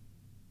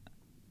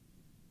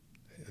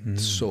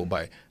 So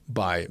by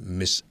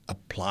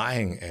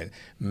misapplying and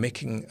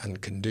making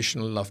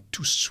unconditional love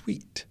too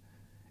sweet,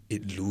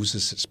 it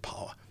loses its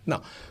power.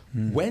 Now,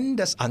 when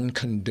does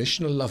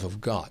unconditional love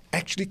of God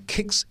actually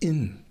kicks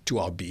in to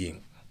our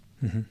being?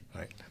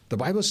 Right? The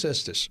Bible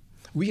says this: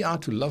 we are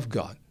to love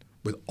God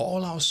with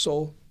all our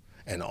soul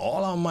and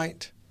all our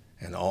might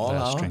and all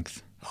our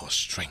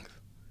strength.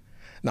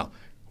 Now,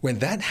 when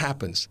that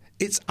happens,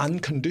 it's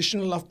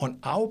unconditional love on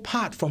our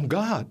part from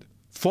God,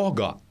 for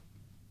God.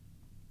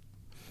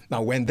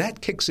 Now, when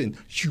that kicks in,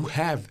 you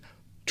have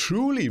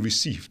truly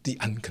received the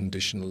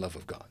unconditional love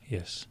of God.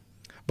 Yes.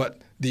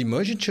 But the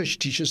emergent church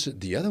teaches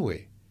it the other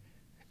way.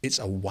 It's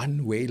a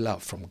one-way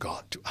love from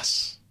God to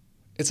us.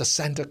 It's a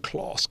Santa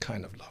Claus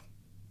kind of love.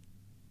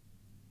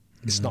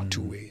 It's not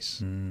two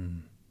ways.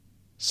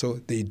 So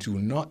they do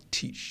not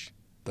teach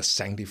the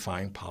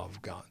sanctifying power of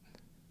God,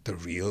 the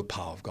real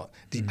power of God,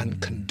 the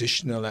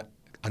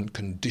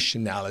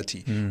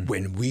unconditionality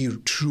when we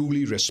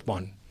truly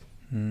respond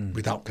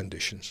without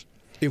conditions.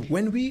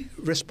 When we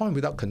respond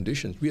without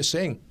conditions, we are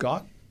saying,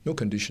 God, no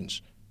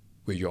conditions.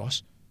 We're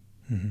yours.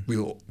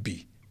 We'll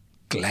be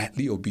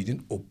gladly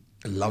obedient,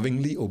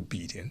 lovingly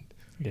obedient.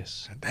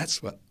 Yes. And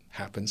that's what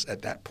happens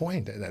at that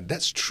point. And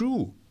that's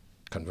true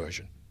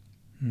conversion.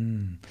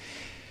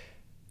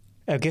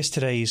 Our guest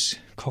today is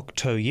Kok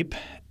To Yip,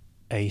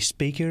 a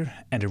speaker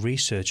and a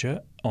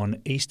researcher on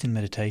Eastern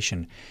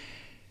meditation.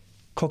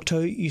 Kok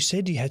To, you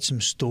said you had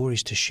some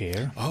stories to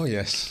share. Oh,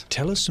 yes.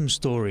 Tell us some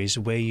stories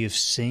where you've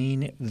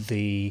seen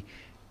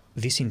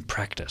this in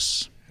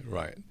practice.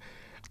 Right.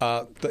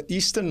 The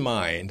Eastern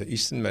mind, the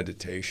Eastern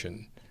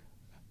meditation,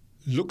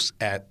 looks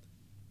at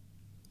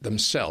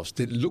themselves.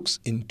 It looks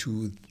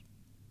into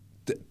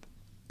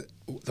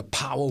the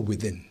power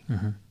within.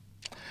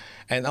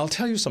 And I'll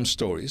tell you some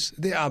stories.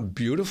 They are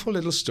beautiful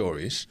little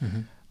stories,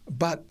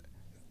 but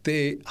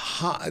the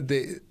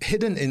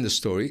hidden in the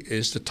story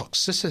is the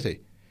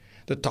toxicity.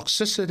 The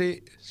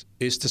toxicity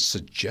is the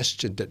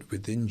suggestion that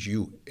within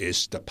you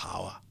is the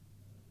power.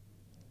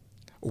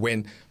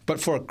 But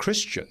for a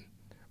Christian,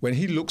 when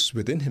he looks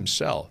within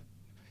himself,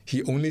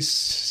 he only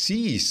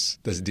sees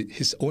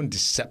his own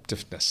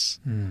deceptiveness.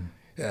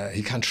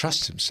 He can't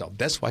trust himself.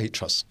 That's why he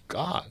trusts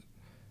God.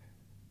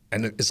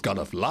 And it's God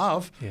of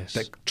love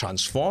that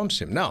transforms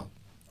him. Now,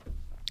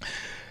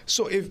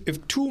 so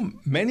if too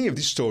many of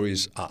these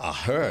stories are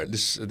heard,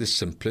 this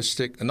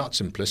simplistic, not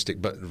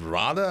simplistic, but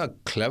rather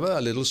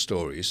clever little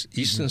stories,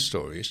 Eastern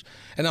stories,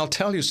 and I'll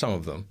tell you some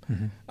of them.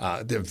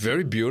 They're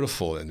very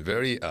beautiful and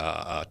very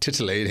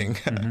titillating.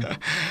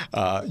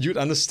 You'd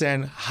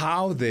understand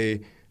how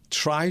they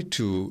try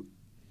to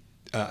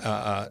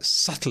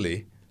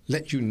subtly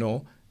let you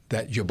know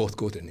that you're both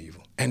good and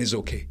evil, and it's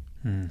okay.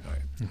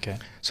 Right. Okay.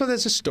 So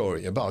there's a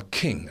story about a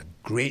king, a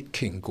great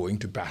king going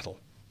to battle.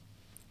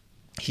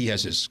 He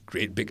has this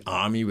great big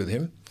army with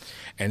him,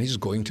 and he's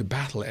going to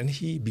battle. And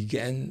he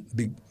began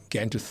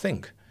to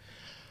think,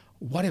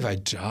 what if I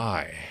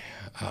die?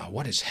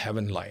 What is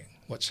heaven like?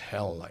 What's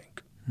hell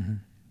like?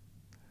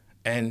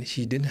 And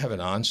he didn't have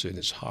an answer in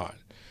his heart.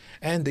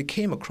 And they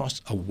came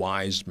across a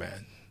wise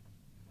man.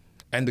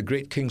 And the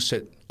great king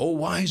said, "Oh,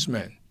 wise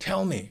man,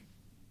 tell me,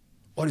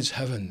 what is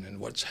heaven and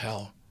what's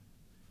hell?"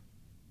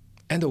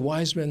 And the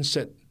wise man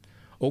said,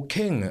 "O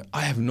king,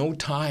 I have no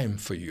time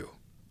for you."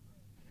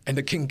 And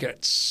the king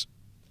gets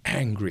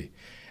angry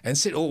and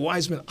said, "Oh,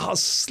 wise man, I'll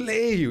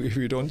slay you if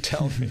you don't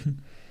tell me."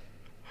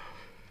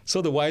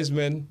 So the wise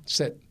man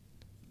said,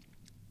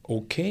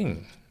 "O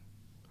king,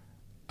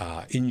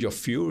 in your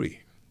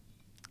fury,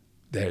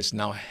 there is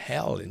now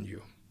hell in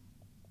you."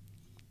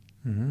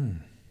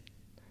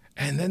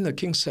 And then the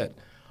king said,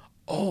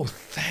 "Oh,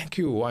 thank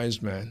you,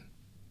 wise man.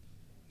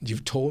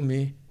 You've told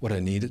me what I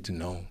needed to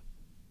know.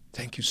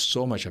 Thank you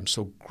so much. I'm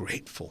so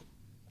grateful."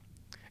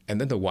 And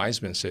then the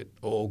wise man said,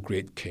 "Oh,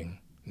 great king,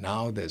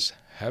 now there's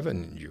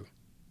heaven in you."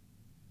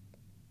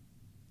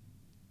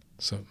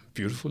 So,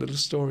 beautiful little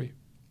story.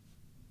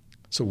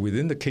 So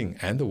within the king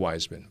and the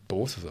wise man,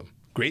 both of them,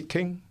 great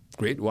king,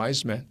 great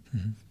wise man,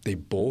 they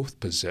both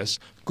possess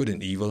good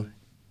and evil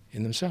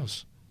in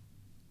themselves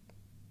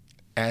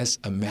as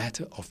a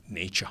matter of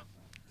nature.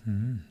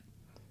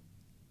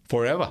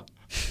 Forever.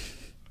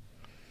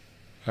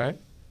 Right?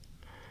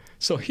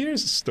 So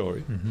here's a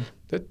story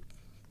that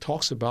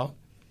talks about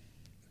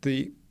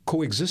the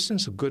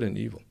coexistence of good and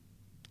evil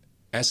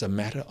as a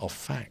matter of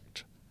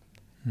fact,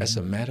 as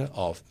a matter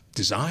of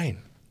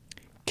design.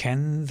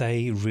 can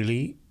they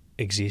really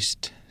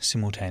exist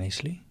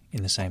simultaneously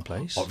in the same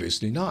place?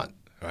 Obviously not,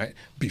 right?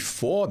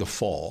 Before the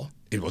fall,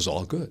 it was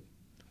all good.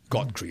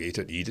 God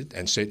created Eden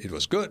and said it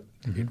was good.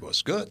 Mm-hmm. It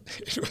was good.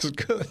 It was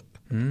good.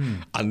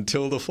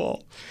 Until the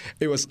fall.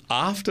 It was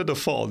after the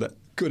fall that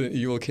good and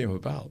evil came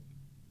about.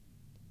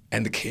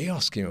 And the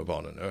chaos came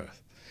about on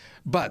earth.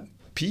 But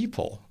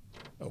people,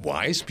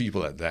 wise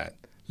people at that,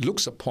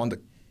 looks upon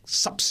the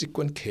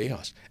subsequent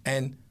chaos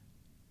and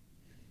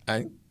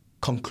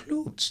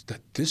concludes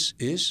that this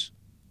is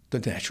the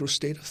natural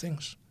state of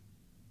things.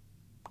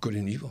 Good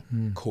and evil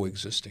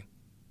coexisting.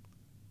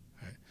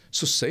 Right?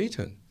 So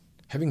Satan,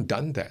 having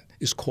done that,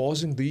 is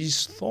causing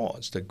these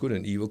thoughts that good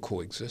and evil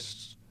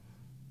coexists.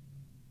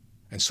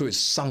 And so it's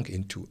sunk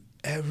into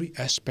every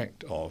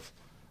aspect of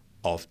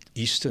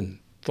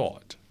Eastern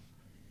thought.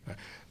 Right?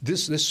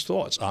 These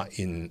thoughts are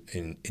in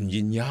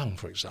yin-yang,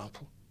 for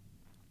example.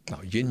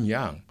 Now,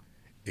 yin-yang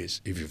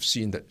is, if you've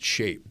seen that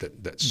shape,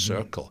 that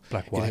circle,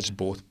 black, it has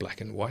both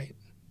black and white.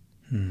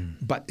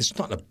 But it's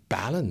not a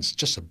balance,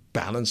 just a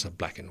balance of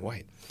black and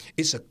white.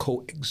 It's a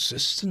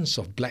coexistence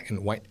of black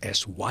and white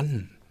as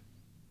one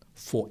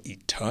for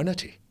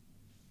eternity.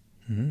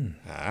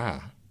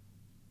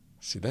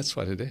 See, that's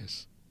what it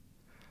is.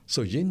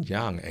 So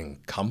yin-yang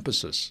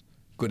encompasses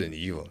good and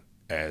evil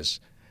as,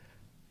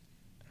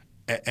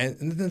 and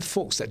then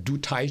folks that do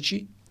Tai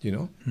Chi,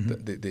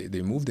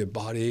 they move their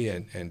body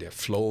and they're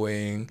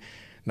flowing.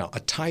 Now, a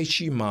Tai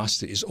Chi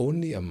master is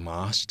only a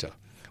master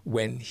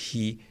when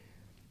he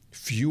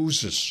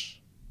fuses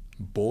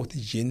both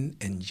yin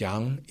and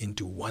yang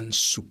into one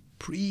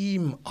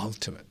supreme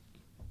ultimate.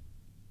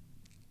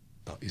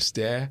 Now, is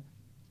there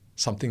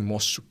something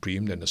more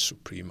supreme than the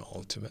supreme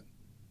ultimate?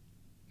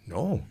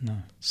 No.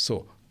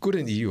 So, good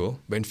and evil,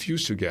 when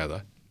fused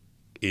together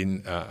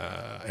in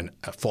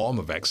a form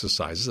of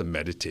exercises, a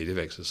meditative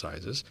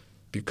exercises,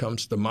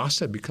 the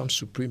master becomes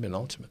supreme and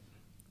ultimate.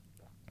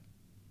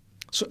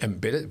 So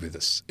embedded with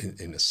this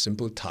in a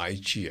simple Tai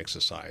Chi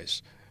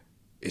exercise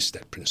is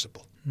that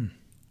principle.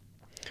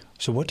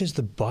 So what does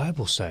the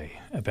Bible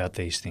say about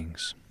these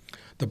things?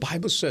 The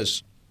Bible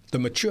says the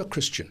mature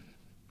Christian,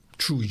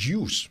 through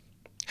use,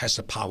 has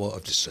the power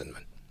of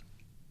discernment.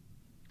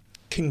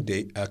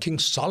 King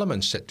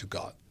Solomon said to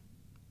God,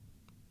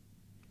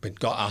 when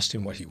God asked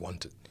him what he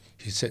wanted,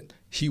 he said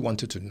he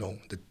wanted to know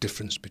the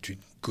difference between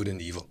good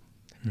and evil.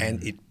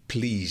 And it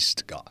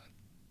pleased God.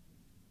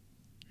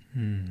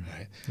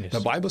 Right? Yes.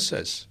 The Bible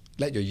says,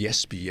 let your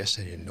yes be yes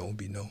and your no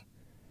be no.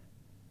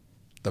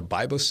 The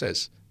Bible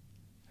says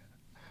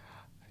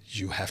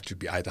you have to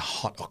be either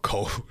hot or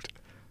cold.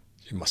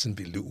 You mustn't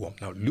be lukewarm.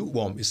 Now,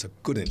 lukewarm is a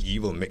good and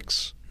evil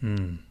mix,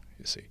 you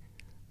see.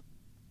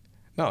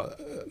 Now,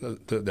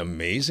 the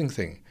amazing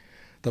thing,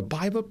 the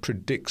Bible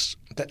predicts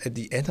that at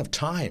the end of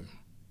time,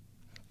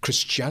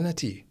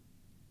 Christianity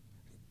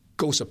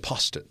goes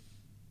apostate.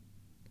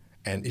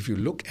 And if you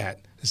look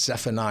at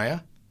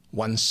Zephaniah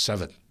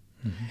 1:7,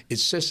 it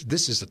says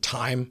this is the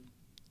time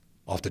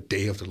of the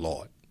day of the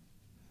Lord,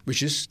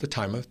 which is the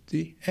time of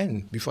the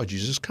end before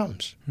Jesus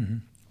comes.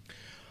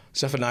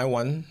 Zephaniah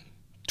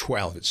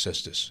 1:12, it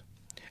says this,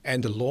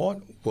 and the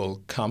Lord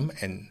will come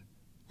and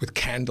with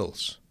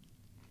candles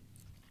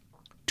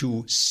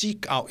to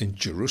seek out in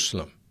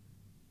Jerusalem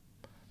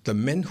the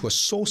men who are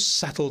so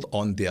settled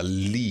on their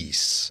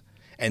lease.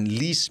 And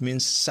lease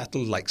means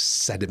settled like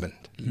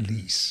sediment,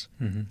 lease.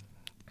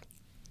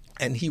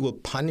 And he will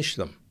punish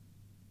them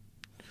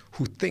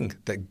who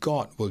think that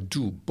God will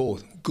do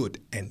both good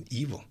and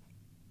evil.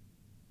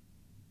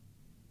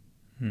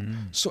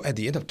 So at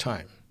the end of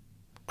time,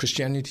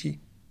 Christianity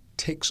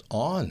takes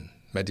on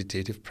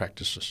meditative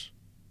practices.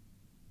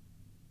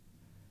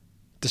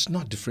 Does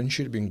not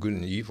differentiate between good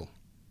and evil.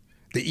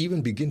 They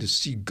even begin to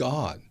see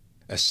God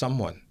as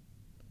someone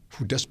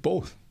who does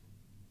both.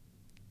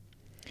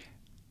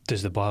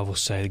 Does the Bible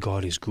say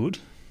God is good?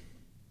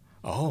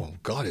 Oh,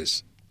 God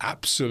is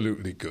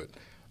absolutely good.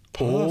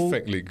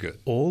 Perfectly good.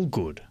 All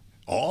good.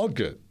 All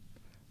good.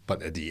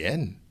 But at the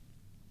end,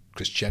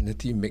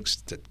 Christianity makes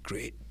that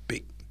great,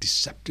 big,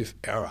 deceptive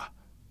error.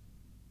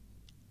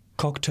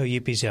 Kok To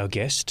Yip is our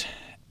guest,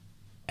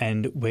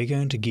 and we're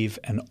going to give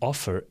an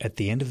offer at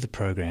the end of the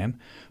program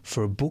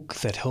for a book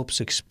that helps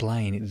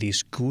explain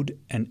this good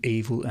and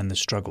evil and the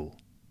struggle.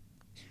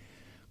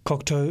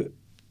 Kok To,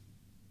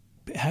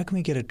 how can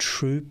we get a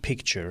true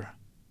picture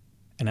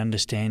and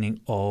understanding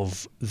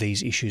of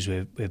these issues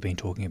we've been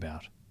talking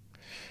about?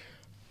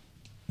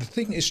 The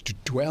thing is to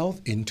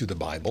delve into the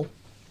Bible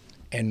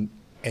and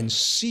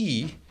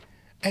see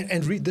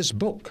and read this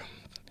book.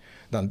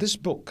 Now, this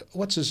book,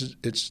 what's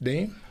its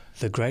name?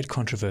 The Great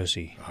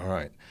Controversy. All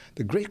right.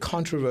 The Great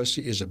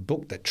Controversy is a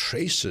book that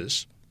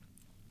traces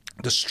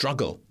the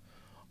struggle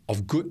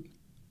of good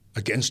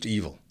against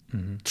evil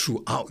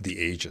throughout the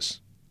ages,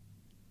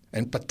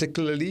 and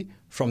particularly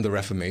from the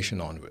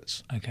Reformation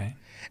onwards. Okay.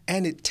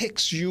 And it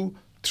takes you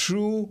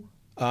through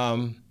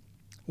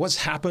what's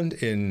happened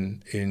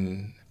in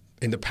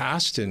the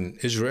past in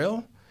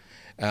Israel,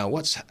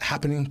 what's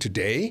happening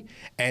today,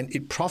 and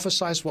it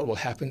prophesies what will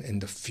happen in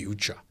the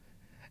future.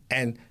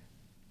 And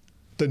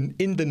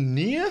in the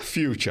near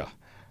future,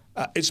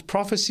 its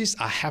prophecies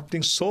are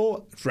happening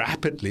so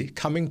rapidly,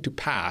 coming to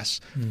pass,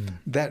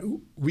 that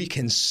we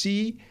can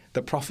see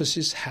the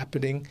prophecies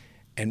happening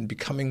and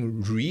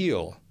becoming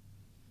real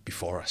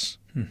before us.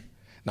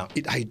 Now,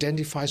 it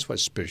identifies what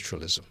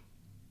spiritualism.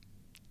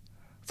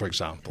 For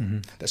example,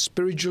 that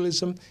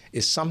spiritualism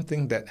is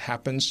something that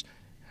happens,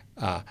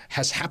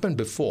 has happened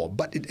before,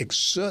 but it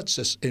exerts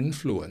its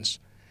influence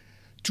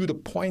to the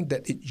point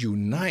that it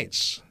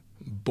unites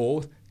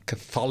both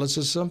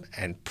Catholicism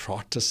and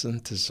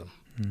Protestantism.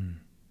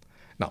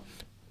 Now,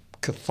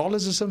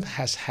 Catholicism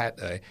has had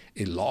a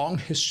long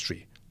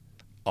history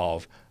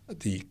of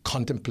the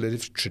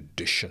contemplative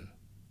tradition,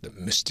 the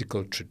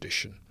mystical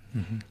tradition.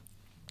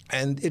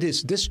 And it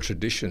is this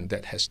tradition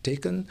that has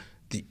taken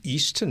the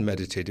Eastern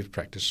meditative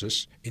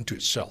practices into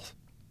itself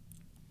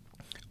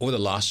over the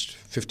last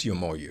 50 or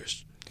more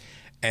years.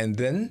 And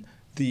then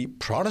the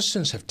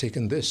Protestants have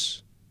taken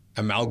this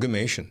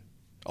amalgamation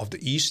of the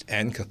East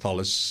and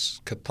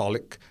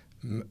Catholic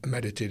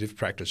meditative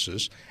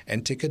practices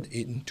and taken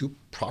it into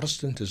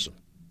Protestantism.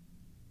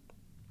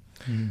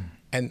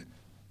 And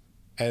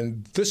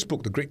this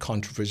book, The Great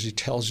Controversy,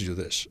 tells you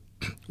this.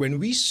 When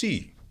we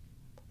see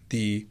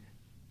the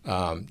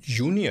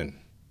union,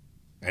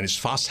 and it's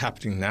fast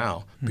happening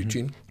now,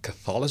 between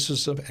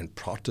Catholicism and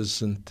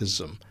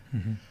Protestantism,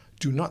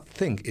 do not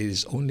think it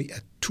is only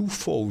a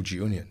twofold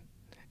union.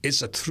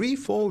 It's a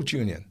threefold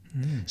union.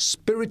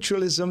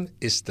 Spiritualism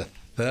is the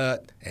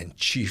third and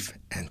chief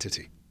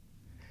entity.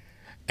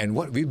 And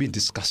what we've been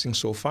discussing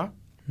so far,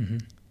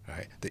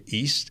 right, the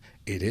East,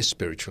 it is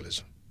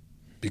spiritualism.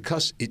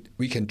 Because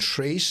we can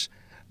trace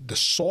the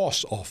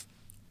source of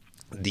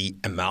the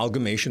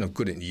amalgamation of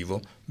good and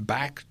evil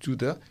back to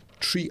the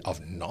tree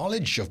of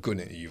knowledge of good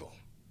and evil.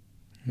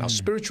 Now,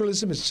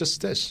 spiritualism is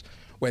just this.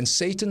 When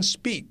Satan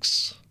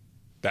speaks,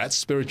 that's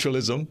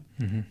spiritualism.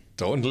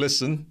 Don't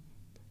listen.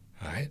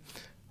 Right?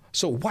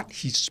 So what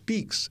he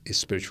speaks is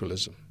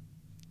spiritualism.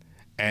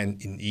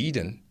 And in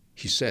Eden,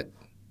 he said,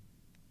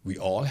 we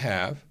all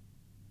have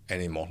an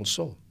immortal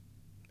soul,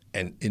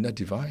 an inner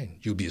divine.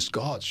 You'll be as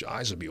gods. Your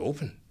eyes will be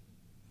open.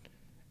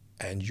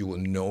 And you will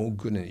know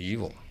good and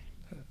evil.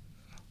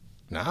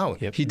 Now,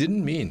 he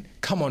didn't mean,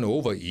 come on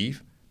over,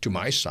 Eve, to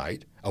my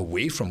side,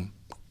 away from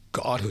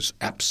God who's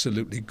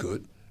absolutely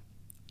good,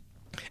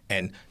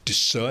 and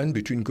discern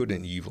between good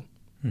and evil.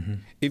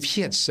 If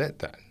he had said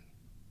that,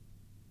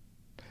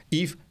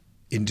 Eve,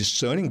 in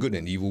discerning good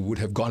and evil, would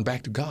have gone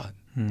back to God.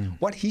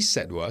 What he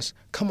said was,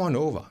 come on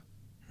over.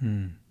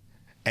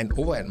 And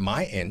over at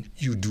my end,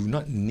 you do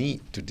not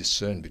need to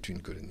discern between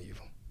good and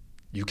evil.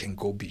 You can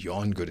go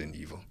beyond good and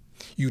evil.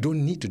 You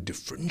don't need to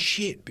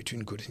differentiate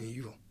between good and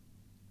evil.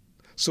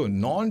 So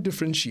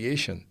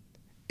non-differentiation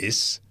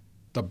is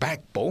the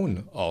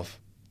backbone of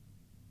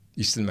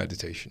Eastern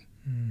meditation.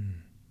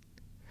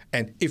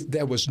 And if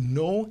there was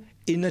no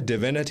inner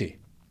divinity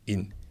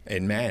in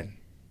man,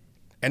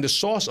 and the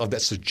source of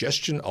that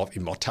suggestion of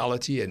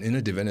immortality and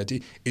inner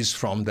divinity is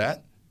from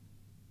that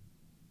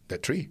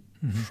tree,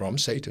 from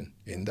Satan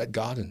in that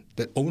garden,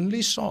 that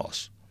only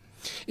source.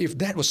 If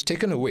that was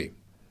taken away,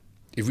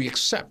 if we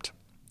accept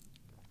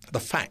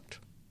the fact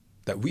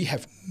that we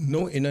have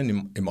no inner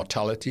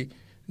immortality,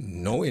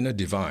 no inner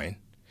divine,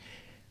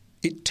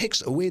 it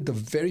takes away the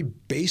very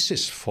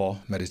basis for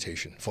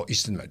meditation, for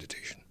Eastern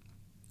meditation.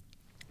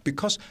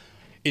 Because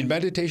in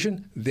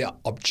meditation, their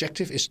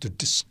objective is to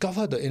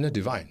discover the inner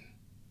divine.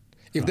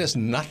 If there's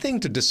nothing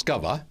to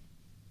discover,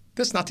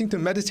 there's nothing to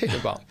meditate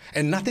about,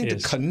 and nothing to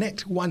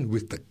connect one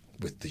with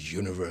the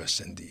universe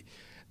and the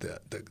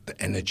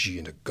energy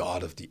and the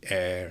God of the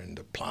air and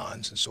the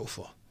plants and so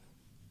forth.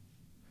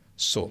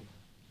 So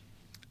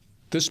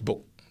this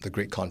book, The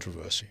Great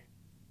Controversy,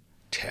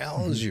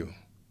 tells you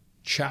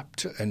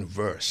chapter and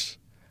verse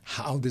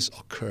how this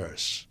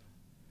occurs.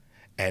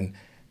 And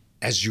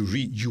as you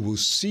read, you will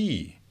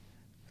see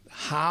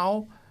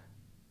how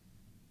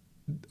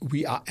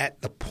we are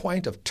at the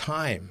point of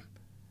time,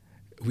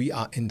 we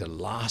are in the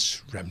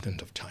last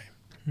remnant of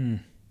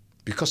time.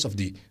 Because of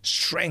the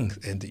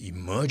strength and the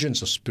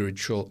emergence of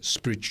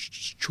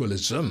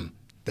spiritualism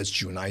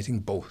that's uniting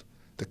both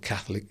the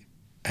Catholic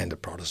and the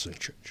Protestant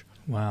Church.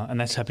 Wow, and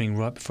that's happening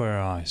right before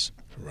our eyes.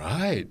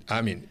 Right.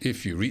 I mean,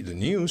 if you read the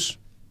news,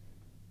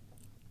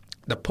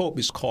 the Pope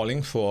is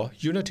calling for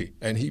unity.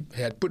 And he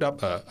had put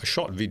up a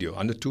short video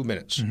under 2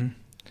 minutes.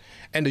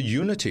 And the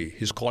unity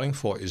he's calling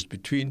for is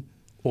between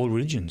all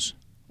religions.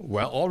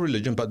 Well, all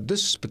religion, but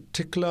this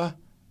particular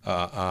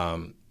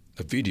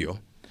video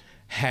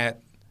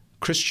had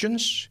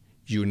Christians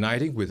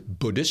uniting with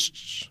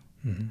Buddhists,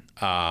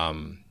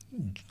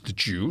 the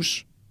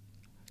Jews,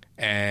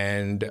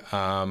 and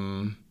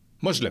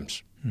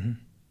Muslims.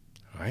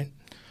 Right?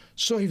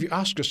 So if you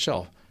ask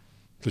yourself,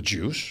 the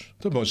Jews,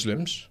 the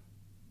Muslims,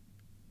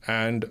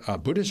 and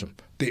Buddhism,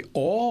 they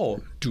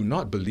all do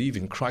not believe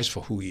in Christ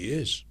for who he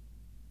is.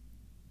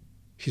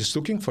 He's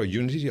looking for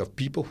unity of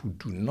people who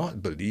do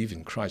not believe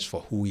in Christ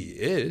for who he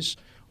is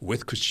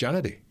with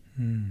Christianity.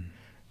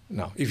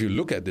 Now, if you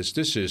look at this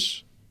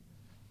is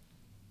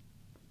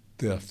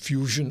the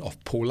fusion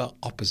of polar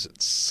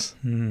opposites.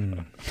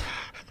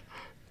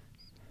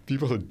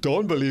 People who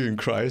don't believe in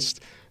Christ,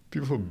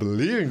 people who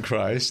believe in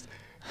Christ,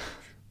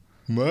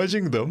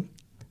 merging them,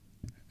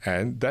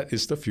 and that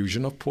is the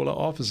fusion of polar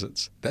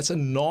opposites. That's a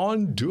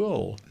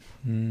non-dual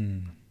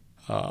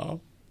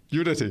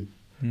unity.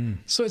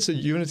 So it's a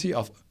unity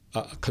of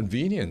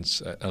convenience,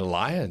 an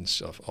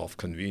alliance of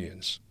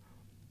convenience.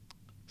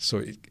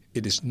 So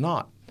it is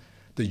not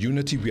the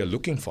unity we are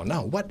looking for.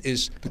 Now, what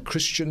is the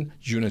Christian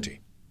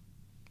unity?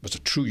 What's a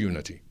true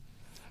unity?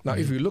 Now,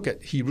 if we look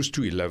at Hebrews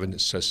 2:11,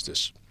 it says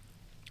this: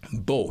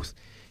 both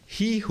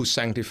he who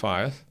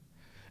sanctifieth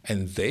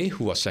and they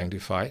who are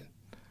sanctified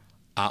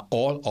are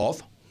all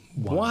of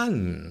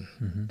one.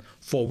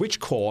 For which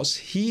cause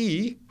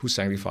he who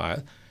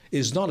sanctifieth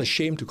is not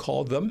ashamed to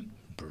call them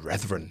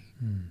brethren.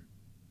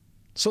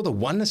 So the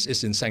oneness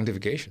is in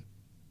sanctification.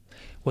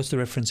 What's the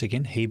reference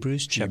again?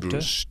 Hebrews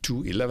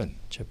 2:11.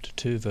 Chapter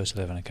 2, verse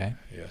 11, okay.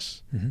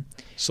 Yes.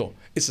 So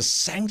it's a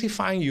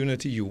sanctifying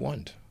unity you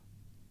want.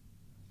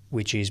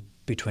 Which is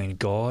between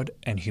God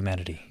and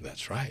humanity.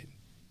 That's right.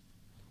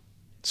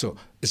 So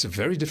it's a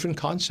very different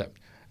concept.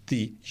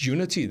 The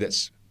unity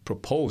that's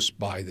proposed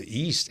by the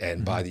East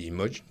and by the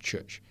emergent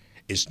church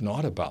is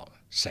not about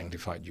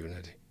sanctified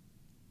unity.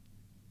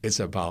 It's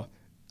about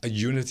a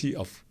unity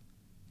of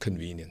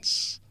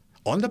convenience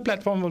on the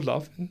platform of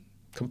love and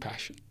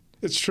compassion.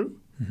 It's true.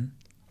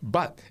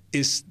 But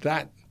is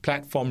that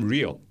platform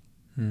real?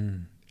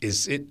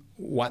 Is it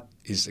what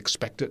is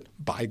expected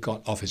by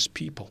God of his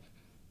people?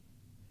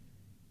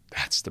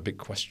 That's the big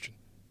question.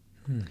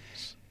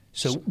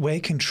 So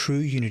where can true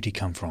unity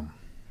come from?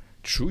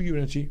 True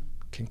unity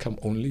can come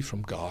only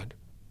from God.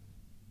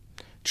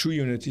 True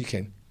unity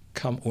can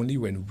come only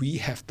when we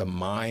have the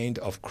mind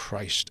of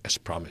Christ as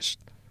promised.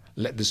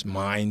 Let this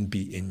mind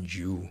be in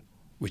you,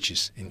 which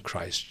is in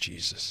Christ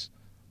Jesus,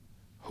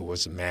 who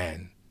was a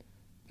man,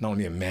 not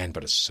only a man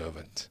but a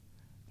servant,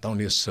 not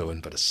only a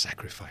servant but a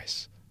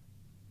sacrifice.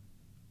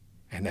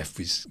 And if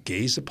we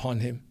gaze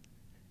upon him,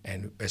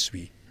 and as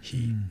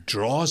he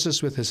draws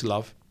us with his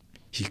love,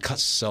 he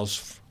cuts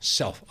self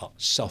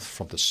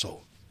from the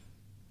soul.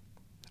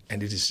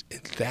 And it is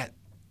in that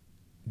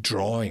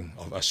drawing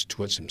of us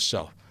towards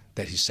himself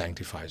that he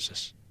sanctifies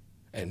us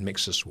and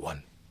makes us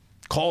one,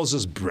 calls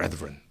us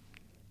brethren.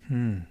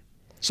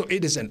 So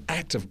it is an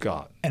act of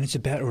God. And it's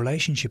about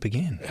relationship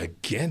again.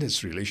 Again,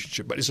 it's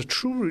relationship, but it's a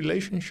true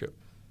relationship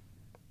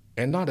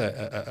and not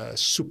a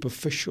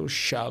superficial,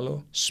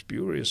 shallow,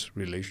 spurious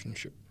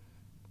relationship.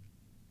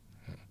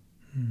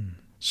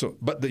 So,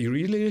 but the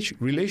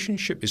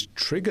relationship is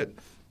triggered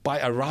by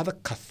a rather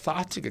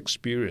cathartic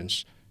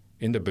experience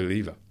in the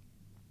believer.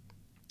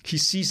 He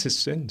sees his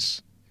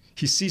sins.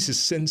 He sees his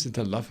sins in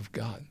the love of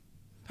God.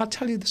 I'll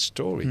tell you the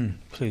story.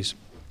 Please.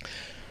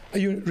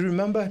 You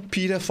remember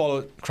Peter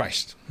followed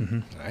Christ,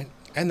 right?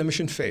 And the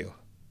mission failed.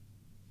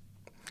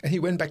 And he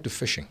went back to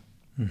fishing.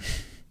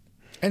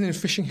 And in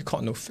fishing, he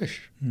caught no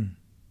fish.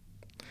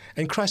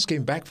 And Christ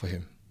came back for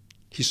him.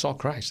 He saw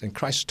Christ, and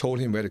Christ told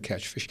him where to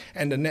catch fish,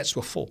 and the nets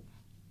were full.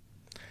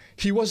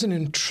 He wasn't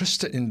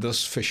interested in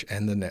those fish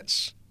and the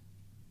nets.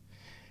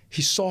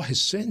 He saw his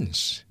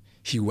sins.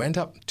 He went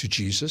up to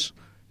Jesus,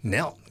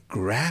 knelt,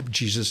 grabbed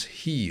Jesus'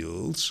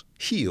 heel,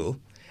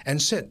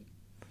 and said,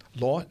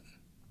 Lord,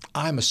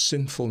 I'm a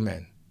sinful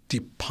man.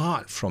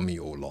 Depart from me,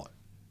 O Lord.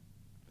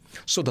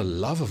 So the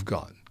love of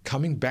God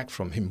coming back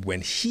from him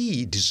when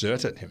he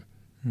deserted him.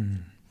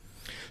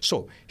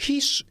 So he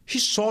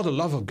saw the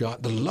love of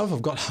God. The love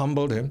of God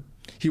humbled him.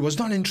 He was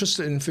not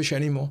interested in fish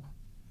anymore,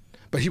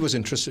 but he was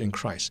interested in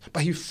Christ.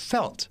 But he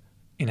felt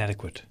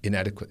inadequate.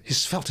 He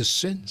felt his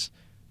sins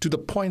to the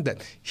point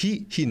that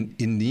he in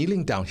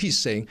kneeling down, he's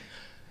saying,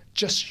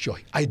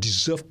 I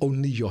deserve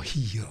only your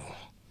heel.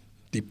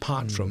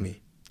 Depart from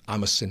me.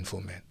 I'm a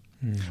sinful man.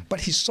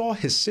 But he saw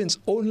his sins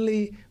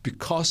only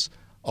because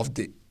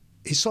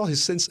he saw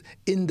his sins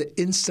in the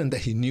instant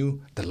that he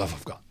knew the love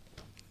of God.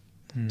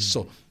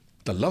 So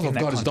the love of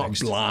God is not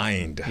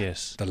blind.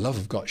 Yes. The love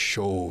of God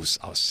shows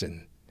our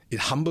sin. It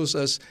humbles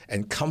us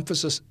and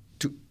comforts us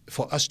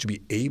for us to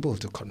be able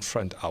to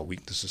confront our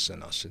weaknesses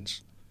and our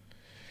sins.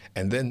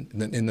 And then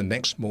in the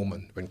next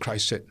moment, when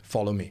Christ said,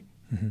 follow me,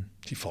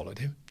 he followed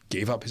him,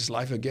 gave up his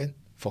life again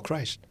for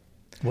Christ.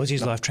 Was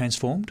his life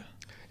transformed?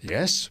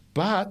 Yes,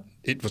 but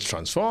it was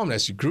transformed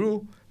as he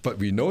grew. But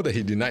we know that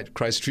he denied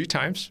Christ 3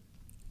 times.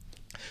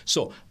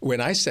 So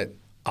when I said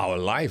our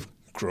life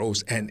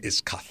grows and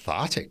is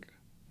cathartic.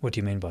 What do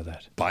you mean by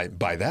that?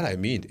 By that I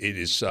mean it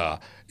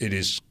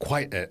is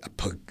quite a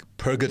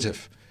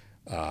purgative,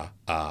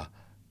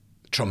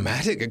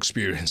 traumatic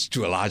experience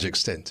to a large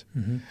extent.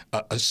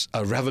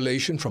 A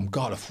revelation from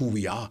God of who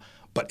we are,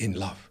 but in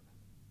love.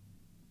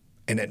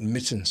 An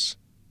admittance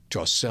to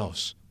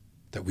ourselves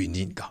that we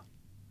need God.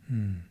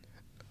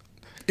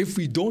 If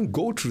we don't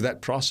go through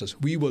that process,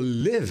 we will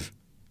live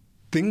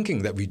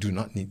thinking that we do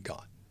not need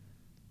God.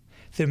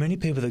 There are many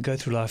people that go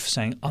through life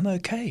saying, I'm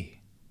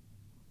okay.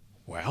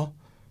 Well,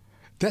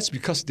 that's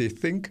because they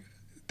think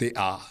they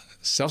are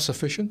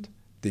self-sufficient.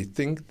 They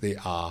think they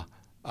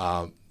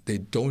They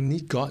don't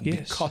need God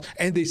because,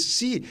 and they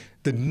see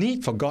the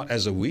need for God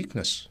as a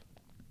weakness.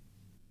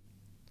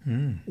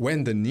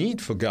 When the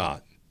need for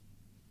God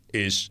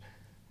is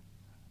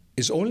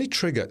only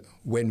triggered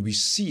when we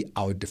see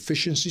our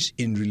deficiencies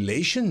in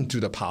relation to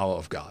the power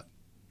of God,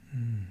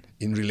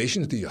 in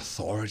relation to the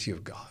authority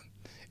of God,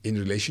 in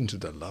relation to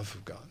the love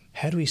of God.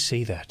 How do we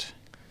see that?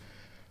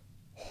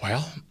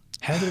 Well,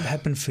 how did it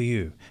happen for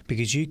you?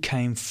 Because you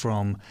came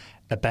from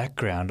a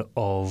background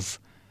of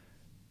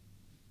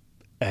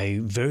a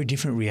very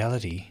different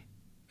reality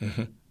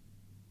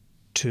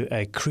to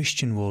a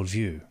Christian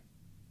worldview.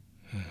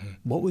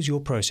 What was your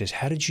process?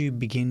 How did you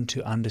begin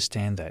to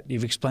understand that?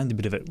 You've explained a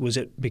bit of it. Was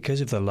it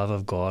because of the love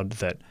of God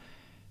that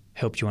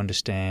helped you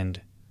understand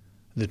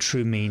the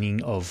true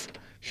meaning of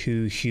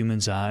who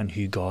humans are and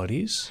who God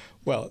is?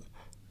 Well,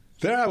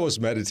 there I was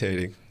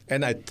meditating,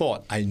 and I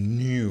thought I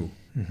knew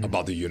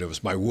about the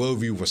universe. My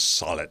worldview was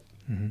solid,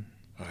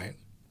 right?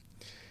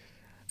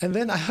 And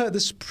then I heard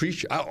this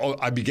preacher.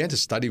 I began to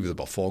study with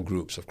about 4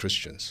 groups of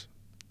Christians.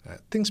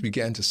 Things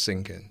began to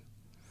sink in.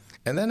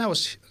 And then I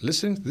was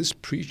listening to this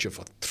preacher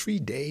for 3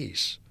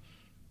 days.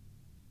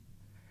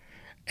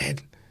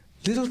 And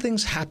little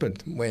things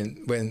happened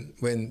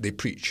when they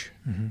preach.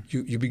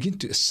 You begin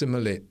to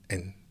assimilate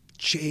and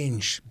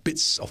change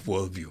bits of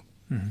worldview.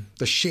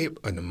 The shape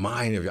and the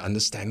mind of your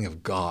understanding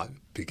of God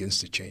begins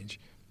to change.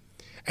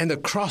 And the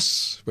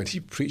cross, when he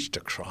preached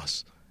the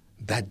cross,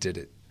 that did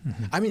it.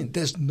 I mean,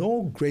 there's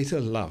no greater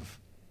love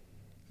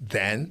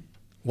than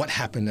what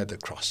happened at the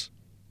cross.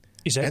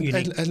 Is that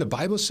unique? And the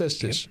Bible says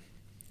this.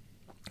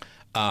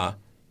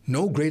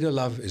 No greater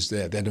love is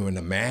there than when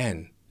a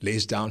man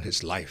lays down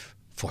his life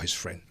for his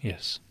friend.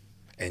 Yes.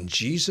 And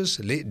Jesus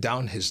laid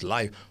down his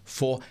life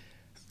for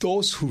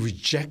those who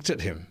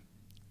rejected him.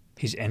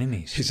 His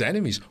enemies. His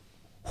enemies,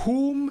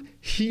 whom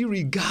he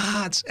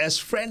regards as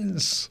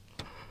friends.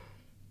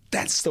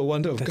 That's the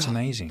wonder of God. That's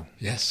amazing.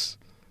 Yes.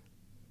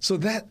 So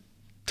that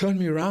turned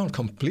me around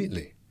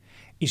completely.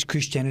 Is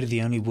Christianity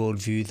the only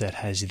worldview that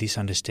has this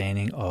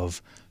understanding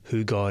of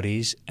who God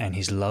is and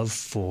his love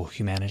for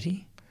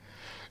humanity?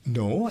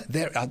 No,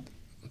 there are,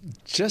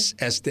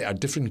 just as there are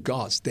different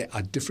gods, there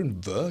are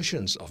different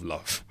versions of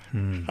love.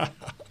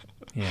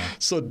 Yeah.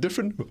 So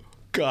different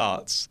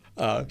gods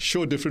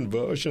show different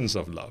versions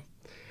of love.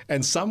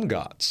 And some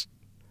gods,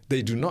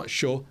 they do not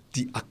show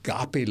the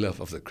agape love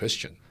of the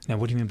Christian. Now,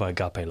 what do you mean by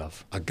agape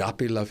love?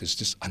 Agape love is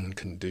just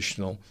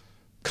unconditional,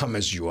 come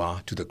as you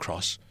are to the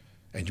cross,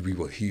 and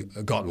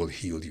God will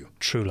heal you.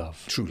 True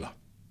love. True love,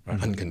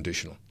 right?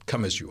 Unconditional,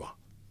 come as you are.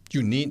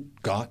 You need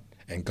God,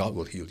 and God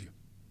will heal you.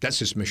 That's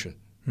his mission.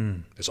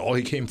 That's all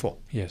he came for.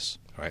 Yes.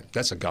 Right?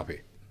 That's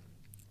agape.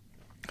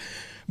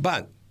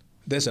 But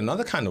there's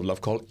another kind of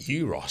love called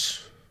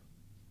eros.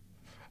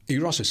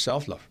 Eros is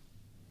self-love.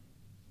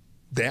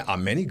 There are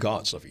many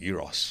gods of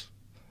eros.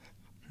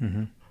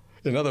 In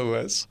other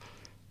words,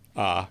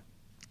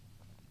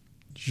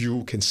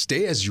 you can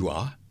stay as you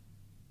are,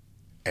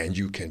 and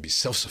you can be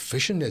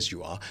self-sufficient as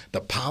you are.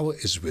 The power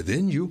is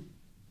within you,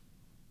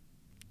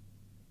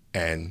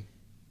 and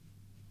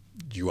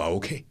you are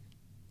okay.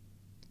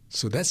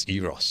 So that's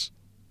eros.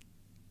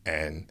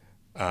 And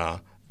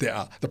there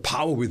are the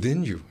power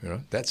within you.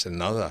 That's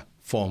another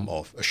form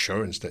of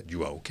assurance that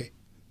you are okay.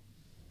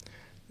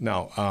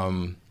 Now,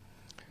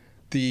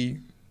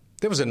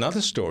 there was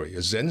another story,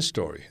 a Zen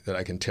story, that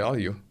I can tell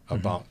you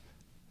about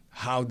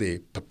how they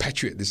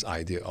perpetuate this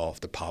idea of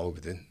the power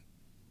within.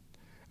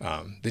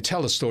 They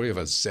tell the story of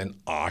a Zen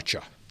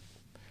archer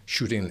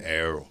shooting an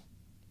arrow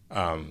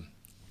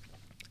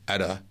at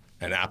an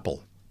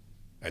apple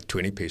at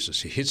 20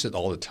 paces. He hits it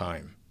all the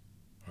time,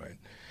 right?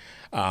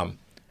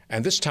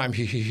 And this time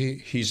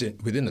he's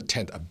within a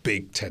tent, a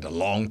big tent, a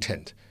long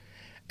tent.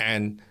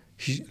 And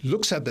he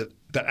looks at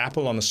that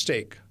apple on a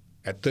stake.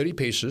 At 30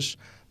 paces,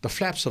 the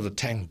flaps of the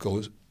tent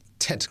goes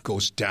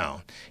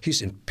down.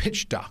 He's in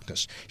pitch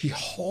darkness. He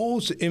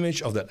holds the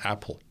image of that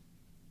apple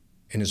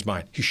in his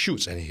mind. He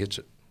shoots and he hits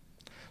it.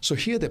 So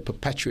here they're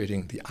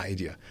perpetuating the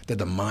idea that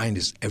the mind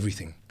is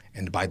everything,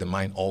 and by the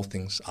mind all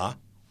things are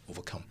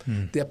overcome.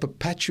 They're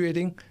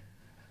perpetuating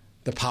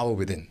the power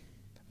within.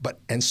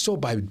 And so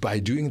by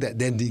doing that,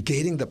 they're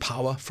negating the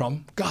power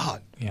from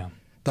God. Yeah.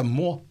 The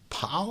more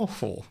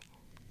powerful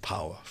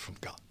power from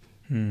God.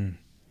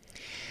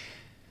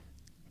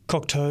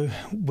 Cocteau,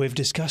 we've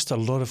discussed a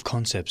lot of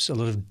concepts, a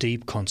lot of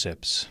deep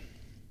concepts,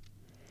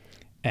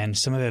 and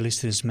some of our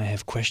listeners may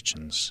have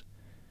questions.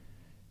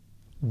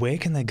 Where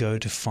can they go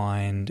to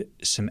find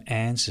some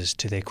answers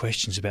to their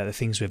questions about the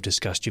things we've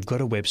discussed? You've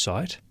got a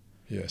website.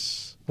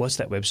 Yes. What's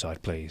that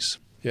website, please?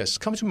 Yes,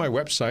 come to my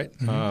website.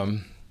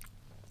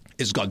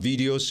 It's got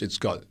videos. It's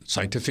got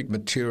scientific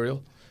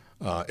material.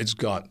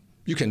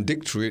 You can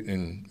dig through it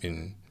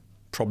in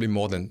probably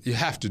you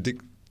have to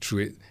dig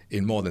through it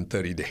in more than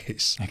 30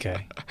 days.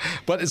 Okay.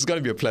 But it's going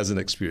to be a pleasant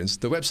experience.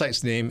 The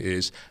website's name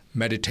is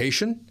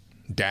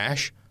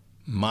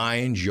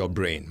meditation-mind your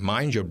brain.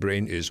 Mind your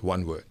brain is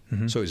one word.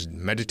 So it's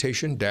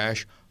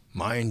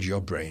meditation-mind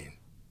your brain.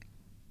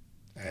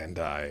 And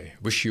I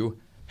wish you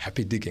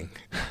happy digging.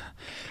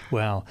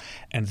 Wow.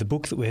 And the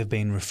book that we have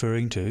been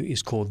referring to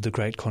is called The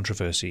Great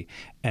Controversy.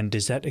 And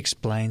does that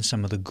explain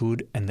some of the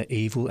good and the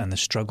evil and the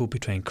struggle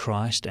between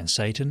Christ and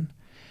Satan,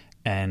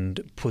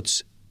 and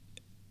puts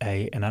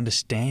an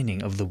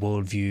understanding of the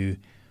worldview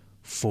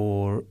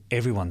for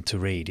everyone to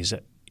read? Is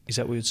that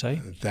what you'd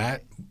say?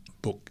 That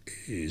book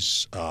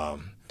is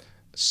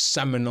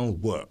seminal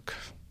work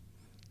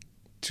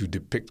to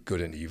depict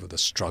good and evil, the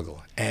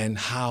struggle, and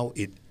how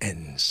it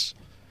ends.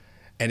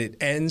 And it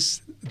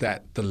ends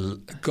that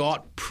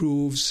God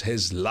proves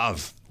his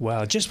love.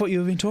 Wow, just what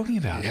you've been talking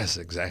about. Yes,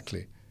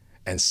 exactly.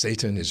 And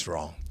Satan is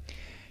wrong.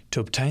 To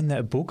obtain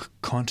that book,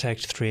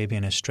 contact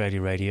 3ABN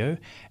Australia Radio.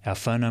 Our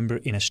phone number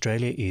in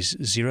Australia is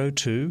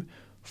 02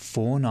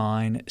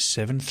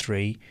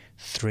 4973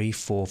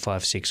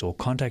 3456, or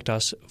contact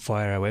us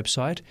via our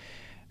website.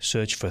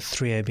 Search for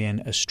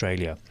 3ABN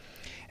Australia.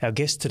 Our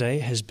guest today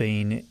has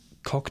been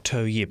Kok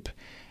To Yip,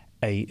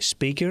 a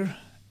speaker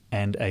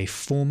and a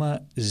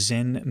former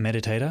Zen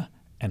meditator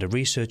and a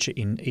researcher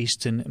in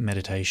Eastern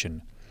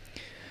meditation.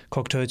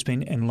 Kok To, it's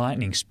been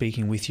enlightening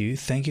speaking with you.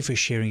 Thank you for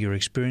sharing your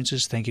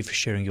experiences. Thank you for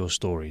sharing your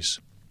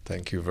stories.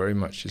 Thank you very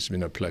much. It's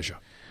been a pleasure.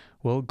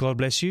 Well, God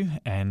bless you,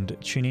 and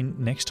tune in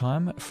next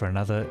time for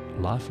another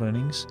Life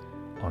Learnings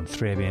on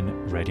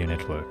 3ABN Radio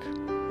Network.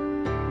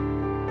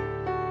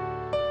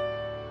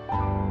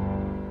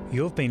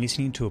 You've been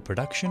listening to a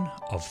production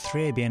of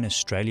 3ABN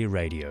Australia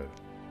Radio.